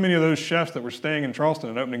were so many of those chefs that were staying in Charleston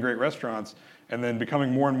and opening great restaurants and then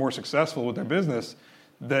becoming more and more successful with their business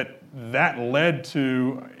that led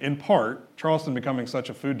to, in part, Charleston becoming such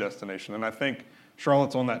a food destination. And I think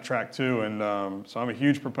Charlotte's on that track too. And so I'm a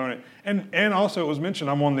huge proponent. And also, it was mentioned,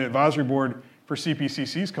 I'm on the advisory board for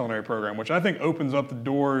CPCC's culinary program, which I think opens up the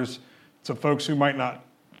doors to folks who might not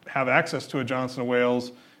have access to a Johnson &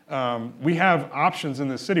 Wales. We have options in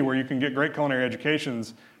this city where you can get great culinary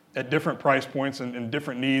educations at different price points and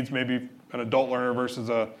different needs, maybe an adult learner versus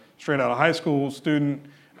a straight out of high school student.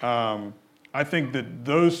 I think that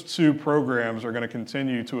those two programs are going to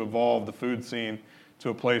continue to evolve the food scene to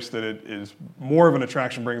a place that it is more of an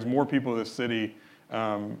attraction, brings more people to the city,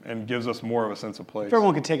 and gives us more of a sense of place. If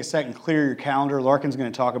everyone could take a second, clear your calendar. Larkin's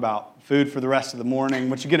going to talk about food for the rest of the morning.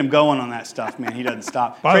 Once you get him going on that stuff, man, he doesn't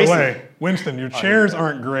stop. By the way, Winston, your chairs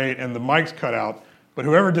aren't great and the mic's cut out, but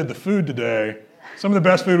whoever did the food today, some of the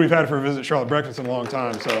best food we've had for a Visit Charlotte breakfast in a long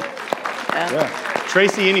time. So, yeah.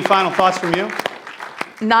 Tracy, any final thoughts from you?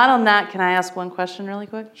 Not on that. Can I ask one question really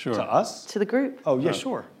quick? Sure. To us? To the group. Oh, yeah,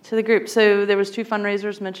 sure. To the group. So there was 2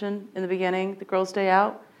 fundraisers mentioned in the beginning, the Girls' Day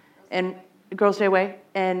Out and Girls' Day Away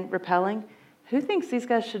and Repelling. Who thinks these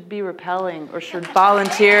guys should be repelling or should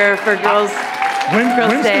volunteer for Girls'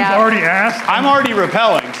 Day Out? Already asked. I'm already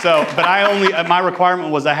repelling, but my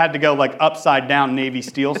requirement was I had to go like upside down Navy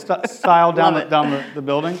SEAL style down the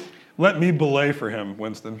building. Let me belay for him,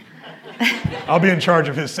 Winston. I'll be in charge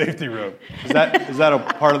of his safety rope. Is that a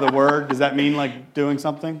part of the word? Does that mean like doing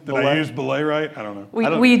something? Did I use belay right? I don't know.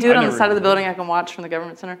 Will you do it on the side of the building I can watch from the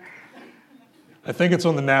Government Center? I think it's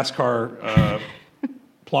on the NASCAR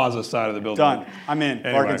Plaza side of the building. Done. I'm in.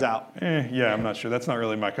 Anyway, Larkin's out. Yeah, I'm not sure. That's not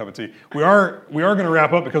really my cup of tea. We are going to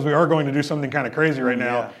wrap up because we are going to do something kind of crazy right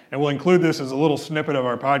now, and we'll include this as a little snippet of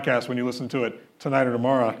our podcast when you listen to it tonight or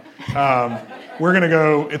tomorrow. We're going to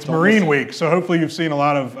go. It's Marine Week, so hopefully you've seen a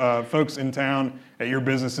lot of folks in town at your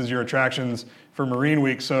businesses, your attractions for Marine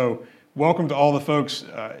Week. So welcome to all the folks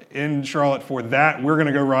in Charlotte for that. We're going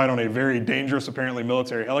to go ride on a very dangerous, apparently,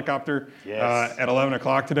 military helicopter at 11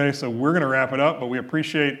 o'clock today. So we're going to wrap it up, but we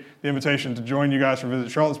appreciate the invitation to join you guys for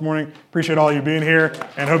Visit Charlotte this morning. Appreciate all you being here,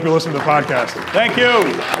 and hope you listen to the podcast. Thank you.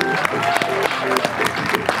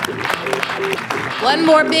 One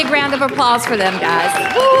more big round of applause for them, guys.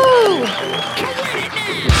 Woo!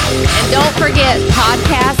 And don't forget,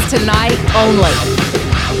 podcast tonight only.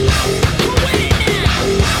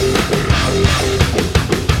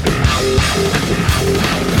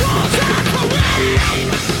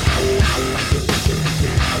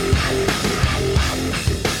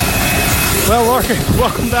 Well, Larkin,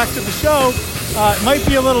 welcome back to the show. It might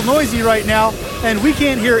be a little noisy right now, and we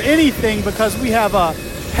can't hear anything because we have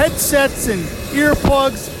headsets and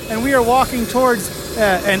earplugs, and we are walking towards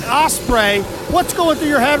an Osprey. What's going through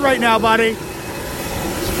your head right now, buddy?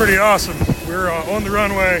 It's pretty awesome. We're on the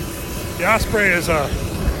runway. The Osprey is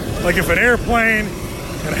like if an airplane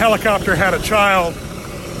and a helicopter had a child,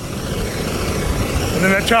 and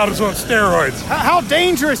then that child is on steroids. How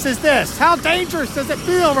dangerous is this? How dangerous does it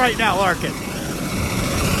feel right now, Larkin?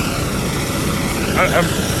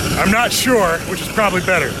 I'm not sure, which is probably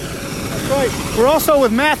better. That's right. We're also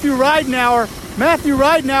with Matthew Ridenour. Matthew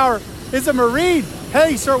Ridenour is a Marine.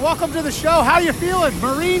 Hey, sir, welcome to the show. How you feeling?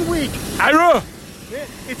 Marine Week. Ira.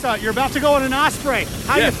 It's you're about to go on an Osprey.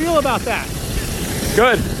 How do you feel about that?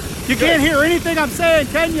 Good. You can't hear anything I'm saying,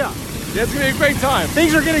 can you? Yeah, it's going to be a great time.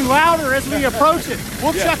 Things are getting louder as we approach it.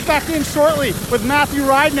 We'll check back in shortly with Matthew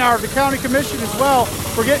Ridenour of the County Commission as well.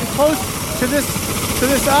 We're getting close to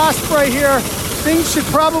this Osprey here. Things should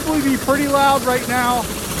probably be pretty loud right now.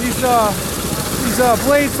 These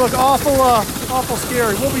blades look awful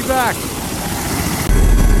scary. We'll be back.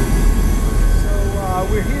 So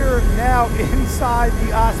we're here now inside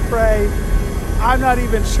the Osprey. I'm not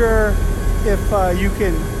even sure if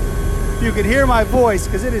you can hear my voice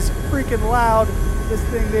because it is freaking loud. This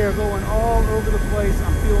thing there going all over the place.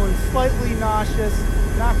 I'm feeling slightly nauseous,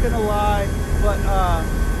 not gonna lie, but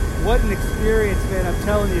what an experience, man, I'm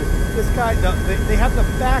telling you. This guy, they have the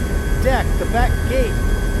back deck, the back gate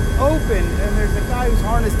open, and there's a guy who's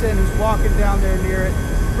harnessed in who's walking down there near it.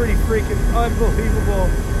 Pretty freaking unbelievable.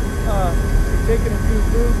 They're taking a few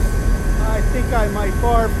boots. I think I might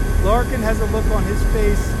barf. Larkin has a look on his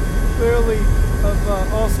face, clearly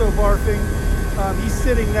of also barfing. He's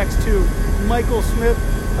sitting next to Michael Smith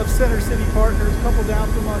of Center City Partners, a couple down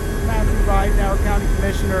from us, Matthew Ridenour, County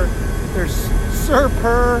Commissioner. There's Sir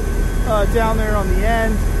Purr down there on the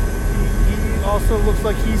end. He also looks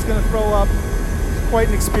like he's going to throw up. It's quite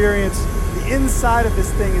an experience. The inside of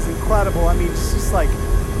this thing is incredible. I mean, it's just like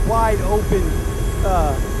wide open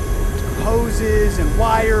hoses and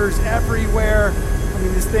wires everywhere. I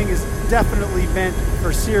mean, this thing is definitely meant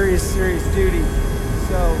for serious duty.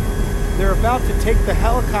 So they're about to take the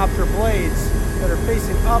helicopter blades that are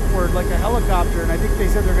facing upward like a helicopter, and I think they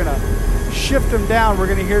said they're going to shift them down. We're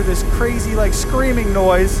going to hear this crazy like screaming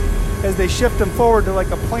noise as they shift them forward to like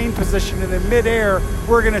a plane position, and in midair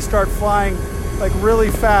we're going to start flying like really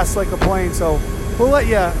fast like a plane. So we'll let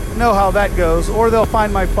you know how that goes, or they'll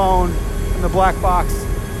find my phone in the black box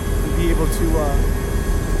and be able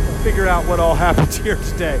to figure out what all happened here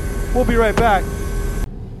today. We'll be right back.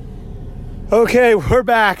 Okay, we're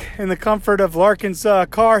back in the comfort of Larkin's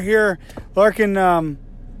car here. Larkin,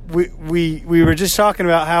 we were just talking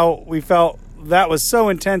about how we felt that was so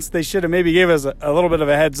intense they should have maybe gave us a little bit of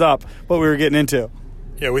a heads up what we were getting into.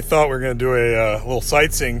 Yeah, we thought we were going to do a little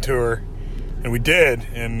sightseeing tour, and we did.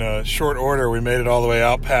 In short order, we made it all the way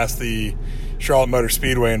out past the Charlotte Motor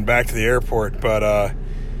Speedway and back to the airport. But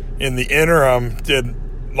in the interim, did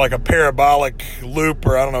like a parabolic loop,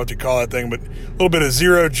 or I don't know what you call that thing, but a little bit of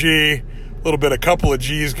 0G, a little bit, a couple of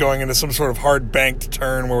G's going into some sort of hard banked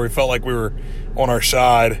turn where we felt like we were on our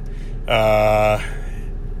side. Yeah,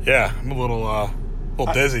 I'm a little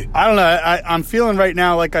dizzy. I don't know. I'm feeling right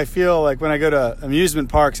now like I feel like when I go to amusement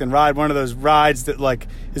parks and ride one of those rides that like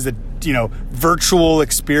is a virtual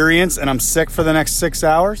experience, and I'm sick for the next 6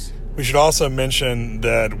 hours. We should also mention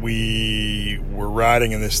that we were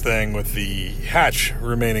riding in this thing with the hatch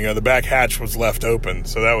remaining. The back hatch was left open,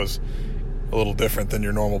 so that was a little different than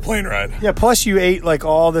your normal plane ride. Yeah, plus you ate like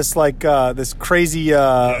all this this crazy a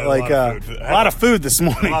lot of food this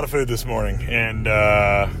morning. A lot of food this morning, and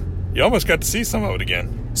you almost got to see some of it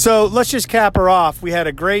again. So let's just cap her off. We had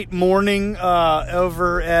a great morning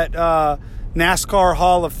over at NASCAR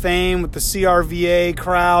Hall of Fame with the CRVA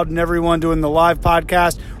crowd and everyone doing the live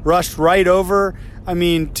podcast. Rushed right over,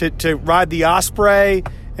 to ride the Osprey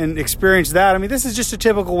and experience that. This is just a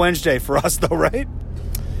typical Wednesday for us though, right?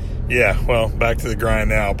 Yeah, well, back to the grind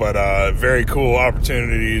now, but very cool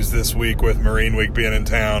opportunities this week with Marine Week being in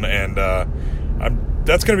town, and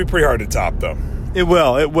that's going to be pretty hard to top, though. It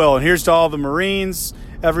will. And here's to all the Marines,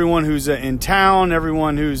 everyone who's in town,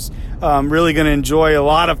 everyone who's really going to enjoy a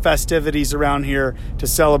lot of festivities around here to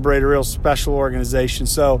celebrate a real special organization.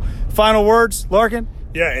 So, final words, Larkin?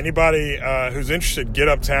 Yeah, anybody who's interested, get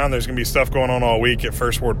uptown. There's going to be stuff going on all week at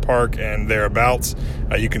First Ward Park and thereabouts.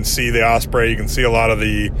 You can see the Osprey. You can see a lot of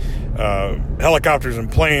the helicopters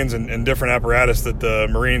and planes and different apparatus that the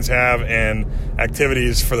Marines have, and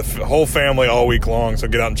activities for the whole family all week long. So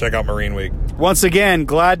get out and check out Marine Week. Once again,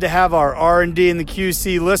 glad to have our R&D and the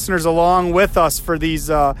QC listeners along with us for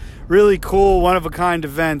these really cool, one-of-a-kind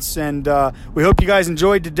events. And we hope you guys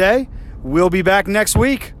enjoyed today. We'll be back next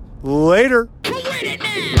week. Later. Wait it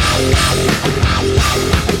now.